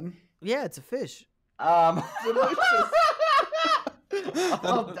well then? Yeah, it's a fish. Delicious.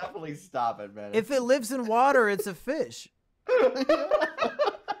 I'll definitely stop it, man. If it lives in water, it's a fish.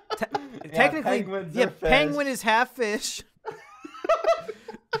 Technically, penguins yeah, are fish. penguin is half fish.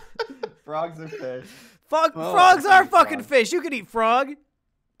 Frogs are fish. Frog, Oh, frogs I are eat fucking frog. fish. You could eat frog.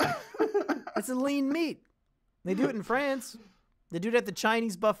 It's a lean meat. They do it in France. They do it at the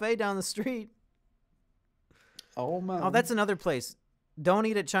Chinese buffet down the street. Oh man. Oh, that's another place. Don't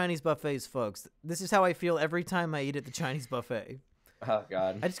eat at Chinese buffets, folks. This is how I feel every time I eat at the Chinese buffet. Oh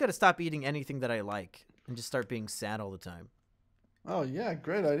god. I just got to stop eating anything that I like and just start being sad all the time. Oh yeah,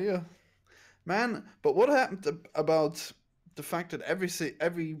 great idea, man. But what happened about the fact that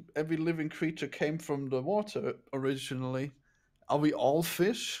every living creature came from the water originally? Are we all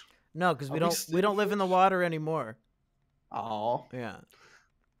fish? No, because Are we we don't still live in the fish? water anymore. Oh. Yeah.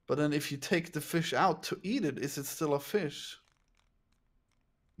 But then if you take the fish out to eat it, is it still a fish?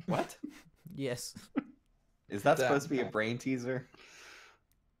 What? Yes. Is that Damn. supposed to be a brain teaser?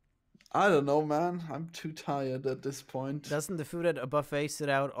 I don't know, man. I'm too tired at this point. Doesn't the food at a buffet sit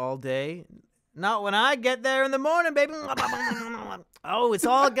out all day? Not when I get there in the morning, baby. Oh, it's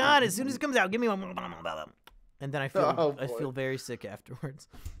all gone as soon as it comes out. Give me one. And then I Oh, I boy. feel very sick afterwards.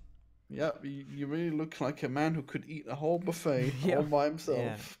 Yeah, you really look like a man who could eat a whole buffet Yeah. all by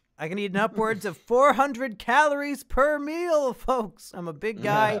himself. I can eat upwards of 400 calories per meal, folks. I'm a big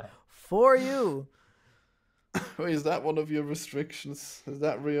guy for you. Wait, is that one of your restrictions? Is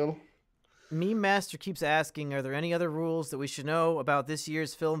that real? Meme Master keeps asking, are there any other rules that we should know about this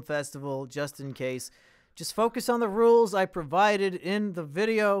year's film festival, just in case? Just focus on the rules I provided in the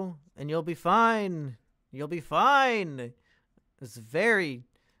video, and you'll be fine. You'll be fine. There's very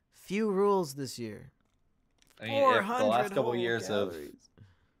few rules this year. I mean, if the 400 last couple whole years of calories.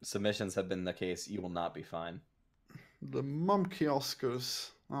 submissions have been the case, you will not be fine. The Mumkey Oscars.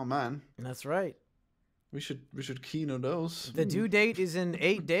 Oh man, That's right. we should Kino those. The due date is in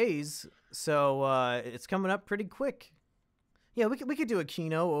 8 days, so it's coming up pretty quick. Yeah, we could do a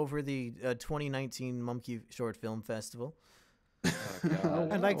Kino over the 2019 Mumkey Short Film Festival. Oh,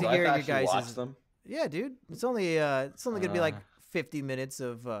 God. I'd like to Will I hear you actually guys' watch them. Yeah, dude. It's only gonna be like 50 minutes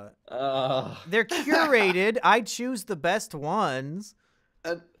of. Ugh. They're curated. I choose the best ones.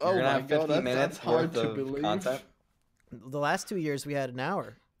 And, You're oh gonna my have 50 god, that's minutes hard worth to of believe. content. The last 2 years we had an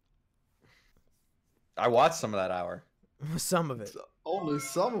hour. I watched some of that hour. Some of it. Only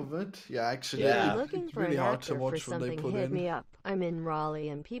some of it. Yeah, actually, Yeah. Looking it's for really an hard to actor for watch when they something, put hit in. me up. I'm in Raleigh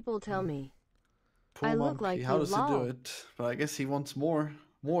and people tell me. Poor I look Mumkey, like how you, does he do lol. it? But I guess he wants more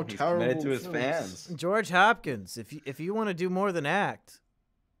He's terrible committed to his films. fans. George Hopkins. If you want to do more than act,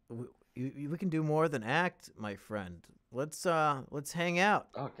 we can do more than act, my friend. Let's hang out.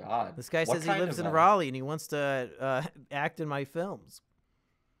 Oh God. This guy What says he kind lives of, in Raleigh and he wants to act in my films.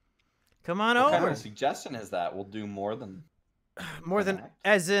 Come on What over. kind of suggestion is that? We'll do more than. More than act?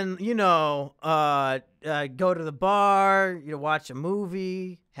 as in, go to the bar, watch a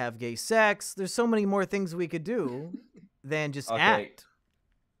movie, have gay sex. There's so many more things we could do than just Okay. act.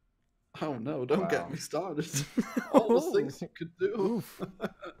 Oh no, don't Wow. get me started. All the things you could do. Oof.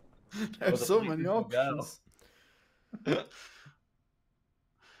 There's the so places many to go. options.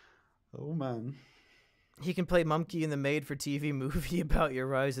 Oh man. He can play Mumkey in the made-for-TV movie about your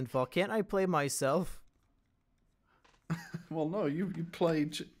rise and fall. Can't I play myself? Well, no, you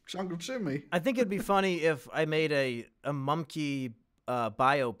played Jungle Jimmy. I think it'd be funny if I made a Mumkey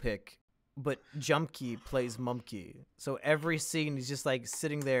biopic, but Jumpkey plays Mumkey. So every scene he's just like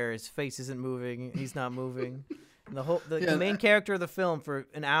sitting there, his face isn't moving, he's not moving. And the Yeah, main character of the film for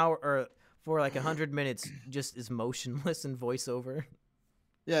an hour or for like 100 minutes just is motionless in voiceover.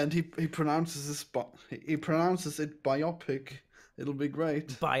 Yeah, and he pronounces he pronounces it biopic. It'll be great.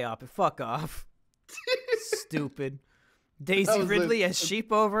 Biopic, fuck off. Stupid. Daisy That was Ridley as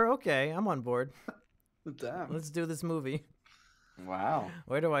Sheepover? Okay, I'm on board. Damn. Let's do this movie. Wow.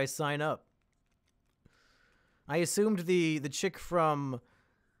 Where do I sign up? I assumed the chick from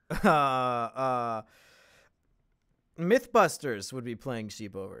Mythbusters would be playing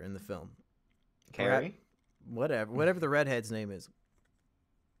Sheepover in the film. Carrie? Whatever the redhead's name is.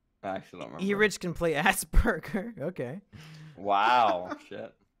 I actually don't remember. E. Rich can play Asperger. Okay. Wow.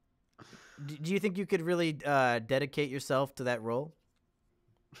 Shit. Do you think you could really dedicate yourself to that role?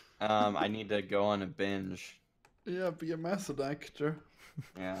 I need to go on a binge. Yeah, be a method actor.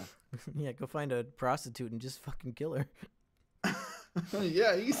 Yeah. Yeah, go find a prostitute and just fucking kill her.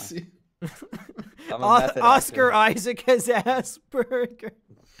 Yeah, easy. I'm a method Oscar actor. Isaac has Asperger.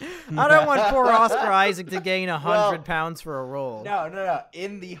 I don't want poor Oscar Isaac to gain 100 pounds for a role. No.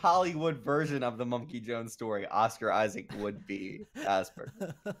 In the Hollywood version of the Monkey Jones story, Oscar Isaac would be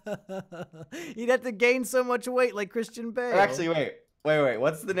Asperger. He'd have to gain so much weight like Christian Bale. Or actually, wait.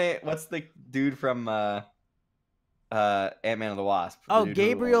 What's the name? What's the dude from Ant-Man and the Wasp? The Oh, dude who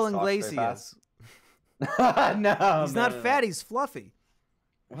Gabriel always talks very Iglesias. fast? No, He's not fat, he's fluffy.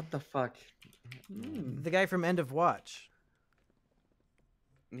 What the fuck? The guy from End of Watch.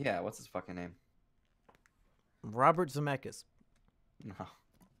 Yeah, what's his fucking name? Robert Zemeckis. No.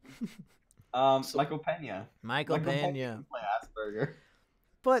 Michael Pena. Michael Pena. can play Asperger.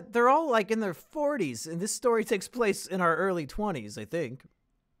 But they're all like in their 40s, and this story takes place in our early 20s, I think.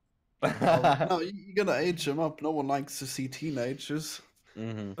 No, you're gonna age them up. No one likes to see teenagers.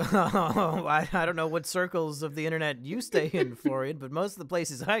 I don't know what circles of the internet you stay in, Florian, but most of the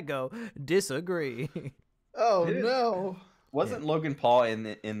places I go disagree. Oh no. Wasn't Logan Paul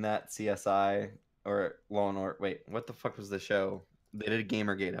in that CSI or Law and Order? Wait, what the fuck was the show? They did a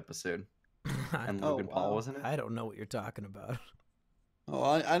Gamergate episode, and Logan Paul wow. wasn't it? I don't know what you're talking about. Oh,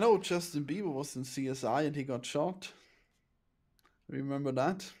 I know Justin Bieber was in CSI and he got shot. Remember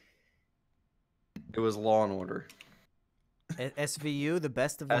that? It was Law and Order. SVU, the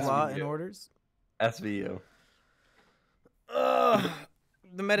best of the law and SVU. orders. SVU. Ugh,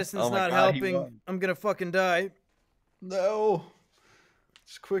 the medicine's Oh my not God, he helping. won. I'm gonna fucking die. No.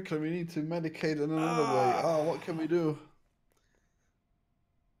 Just quickly, we need to medicate in another way. Oh, what can we do?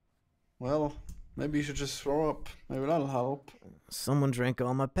 Well, maybe you should just throw up. Maybe that'll help. Someone drank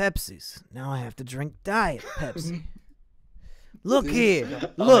all my Pepsis. Now I have to drink Diet Pepsi. Look here.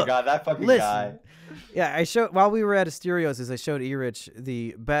 Oh Look. my god, that fucking Listen. guy. Yeah, I showed while we were at Asterios, I showed Erich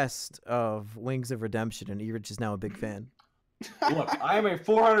the best of Wings of Redemption, and Erich is now a big fan. Look, I am a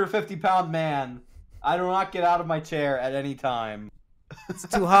 450-pound man. I do not get out of my chair at any time. It's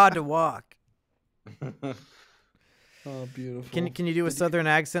too hard to walk. Oh, beautiful. Can you do a southern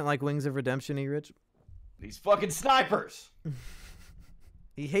accent like Wings of Redemption, Erich? These fucking snipers.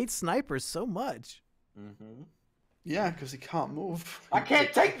 He hates snipers so much. Mm-hmm. Yeah, because he can't move. I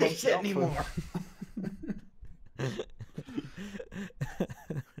can't take this shit anymore.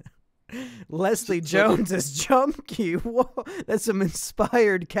 Leslie Jones as Mumkey. Whoa, that's some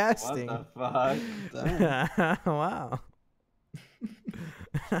inspired casting. What the fuck? Wow.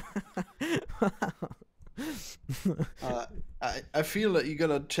 I feel that you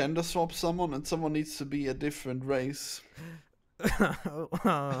gotta gender swap someone, and someone needs to be a different race. That's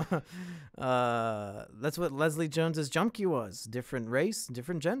what Leslie Jones's Mumkey was. Different race,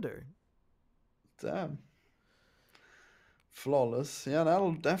 different gender. Damn. Flawless. Yeah,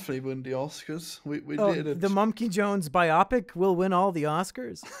 that'll definitely win the Oscars. We did it. The Mumkey Jones biopic will win all the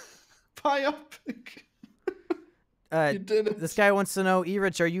Oscars. Biopic. You did it. This guy wants to know,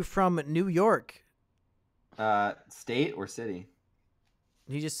 Erich, are you from New York? State or city?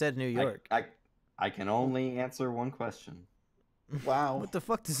 He just said New York. I can only answer one question. Wow. What the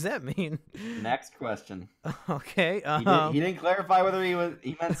fuck does that mean? Next question. Okay. He didn't clarify whether he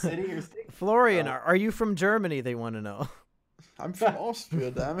meant city or state. Florian, are you from Germany? They want to know. I'm from Austria,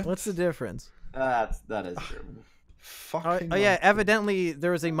 damn it. What's the difference? That is true. Fucking Oh yeah, evidently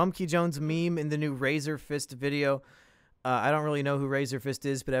there was a Mumkey Jones meme in the new Razor Fist video. I don't really know who Razor Fist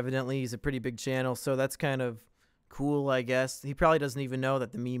is, but evidently he's a pretty big channel, so that's kind of cool, I guess. He probably doesn't even know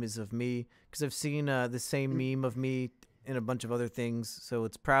that the meme is of me, because I've seen the same meme of me in a bunch of other things, so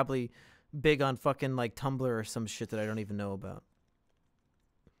it's probably big on fucking like Tumblr or some shit that I don't even know about.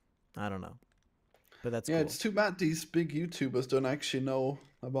 I don't know. But that's yeah, cool. it's too bad these big YouTubers don't actually know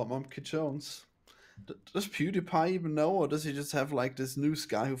about Mumkey Jones. Does PewDiePie even know, or does he just have like this news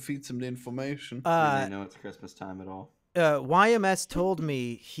guy who feeds him the information? He didn't know it's Christmas time at all. YMS told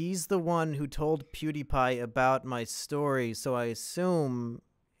me he's the one who told PewDiePie about my story, so I assume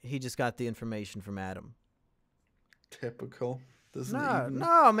he just got the information from Adam. Typical.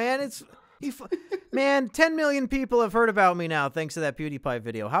 No, man, man, 10 million people have heard about me now thanks to that PewDiePie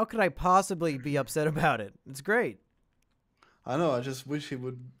video. How could I possibly be upset about it? It's great. I know, I just wish he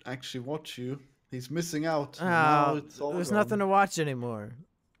would actually watch you. He's missing out. Oh, Now it's all there's gone. nothing to watch anymore.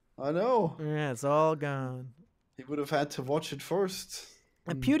 I know. Yeah, it's all gone. He would have had to watch it first.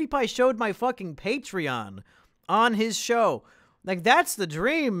 And PewDiePie showed my fucking Patreon on his show. Like, that's the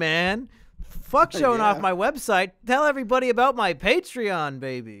dream, man. Fuck showing off my website. Tell everybody about my Patreon,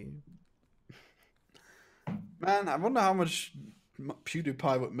 baby. Man, I wonder how much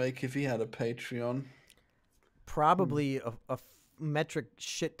PewDiePie would make if he had a Patreon. Probably a metric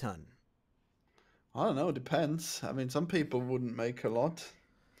shit ton. I don't know, it depends. I mean, some people wouldn't make a lot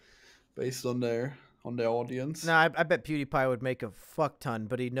based on their audience. No, I bet PewDiePie would make a fuck ton,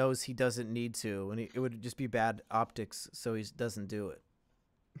 but he knows he doesn't need to, and it would just be bad optics, so he doesn't do it.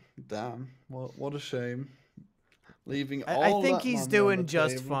 Damn, what a shame. Leaving I all think that he's money on doing the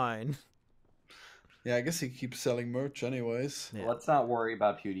just table. fine. Yeah, I guess he keeps selling merch anyways. Yeah. Let's not worry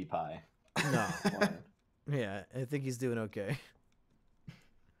about PewDiePie. No. Yeah, I think he's doing okay.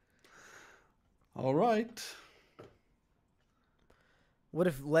 All right. What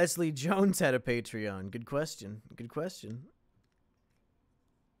if Leslie Jones had a Patreon? Good question. Good question.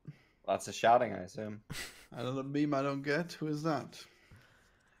 Lots of shouting, I assume. Another meme I don't get. Who is that?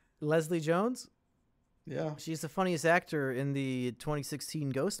 Leslie Jones? Yeah. She's the funniest actor in the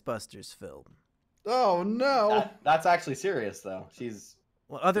 2016 Ghostbusters film. Oh no. That's actually serious, though. She's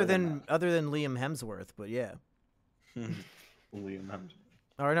Well, other Doesn't than Liam Hemsworth, but yeah. Liam Hemsworth.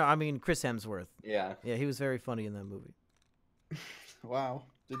 Or no, I mean Chris Hemsworth. Yeah. Yeah, he was very funny in that movie. Wow.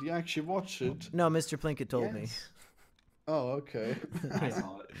 Did you actually watch it? No, Mr. Plinkett told me. Yes. Oh, okay. I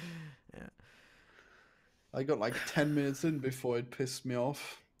saw it. Yeah. I got like 10 minutes in before it pissed me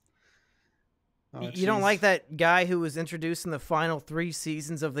off. Oh, You don't jeez. like that guy who was introduced in the final 3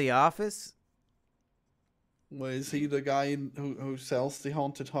 seasons of The Office? Well, is he the guy who sells the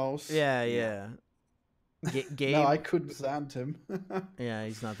haunted house? Yeah, yeah. Gabe? No, I couldn't stand him. Yeah,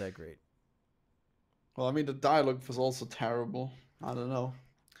 he's not that great. Well, I mean, the dialogue was also terrible. I don't know.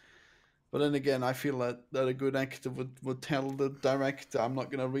 But then again, I feel that a good actor would tell the director, I'm not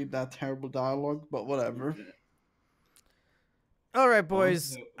going to read that terrible dialogue, but whatever. All right,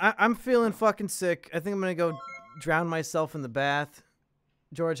 boys. I'm feeling fucking sick. I think I'm going to go drown myself in the bath.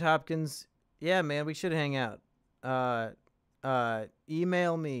 George Hopkins. Yeah, man, we should hang out.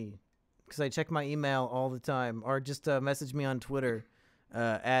 email me because I check my email all the time, or just message me on Twitter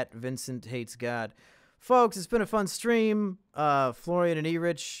at Vincent Hates God. Folks, it's been a fun stream. Florian and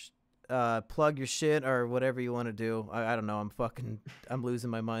Erich, plug your shit or whatever you want to do. I don't know. I'm losing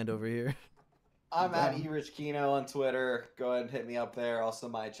my mind over here. I'm at Erich Kino on Twitter. Go ahead and hit me up there. Also,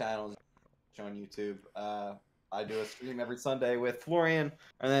 my channel is on YouTube. I do a stream every Sunday with Florian,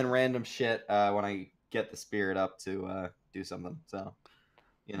 and then random shit when I get the spirit up to do something. So,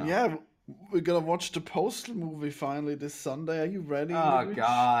 you know. Yeah, we're gonna watch the Postal movie finally this Sunday. Are you ready? Oh Erich?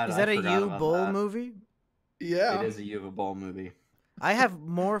 God! Is that I a forgot U about Bull that. movie? Yeah. It is a Yuva Bowl movie. I have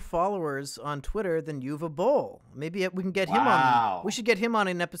more followers on Twitter than Yuva Bull. Maybe we can get him Wow. on. We should get him on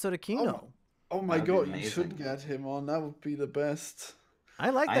an episode of Kino. Oh my That'd be god, you amazing. should get him on. That would be the best. I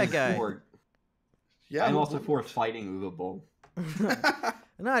like that guy. Yeah. I'm also for fighting Uva Bowl.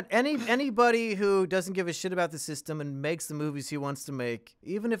 Not anybody who doesn't give a shit about the system and makes the movies he wants to make,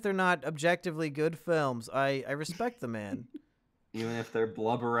 even if they're not objectively good films. I respect the man. Even if they're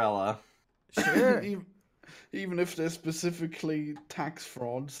blubberella. Sure. Even if they're specifically tax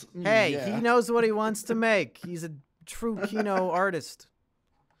frauds. Hey, yeah. he knows what he wants to make. He's a true Kino artist.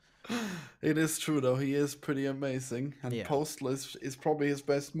 It is true though. He is pretty amazing, and Yeah. Postal is probably his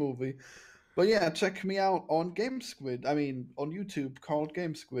best movie. But yeah, check me out on GameSquid. I mean, on YouTube called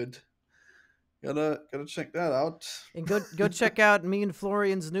GameSquid. Gotta check that out. And go check out me and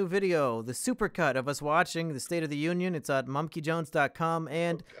Florian's new video, the supercut of us watching the State of the Union. It's at mumkeyjones.com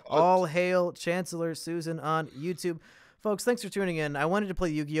and All Hail Chancellor Susan on YouTube. Folks, thanks for tuning in. I wanted to play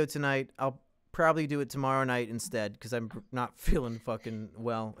Yu-Gi-Oh! Tonight. I'll probably do it tomorrow night instead because I'm not feeling fucking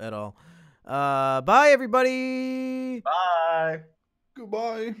well at all. Bye, everybody. Bye.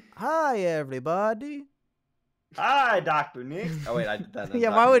 Goodbye. Hi, everybody. Hi, Dr. Nick. Oh wait, I did that.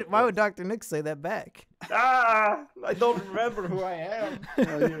 Yeah, why would Dr. Nick say that back? I don't remember who I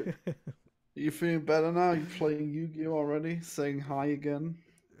am. You feeling better now? You playing Yu-Gi-Oh already? Saying hi again?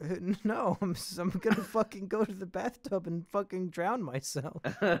 No, I'm gonna fucking go to the bathtub and fucking drown myself.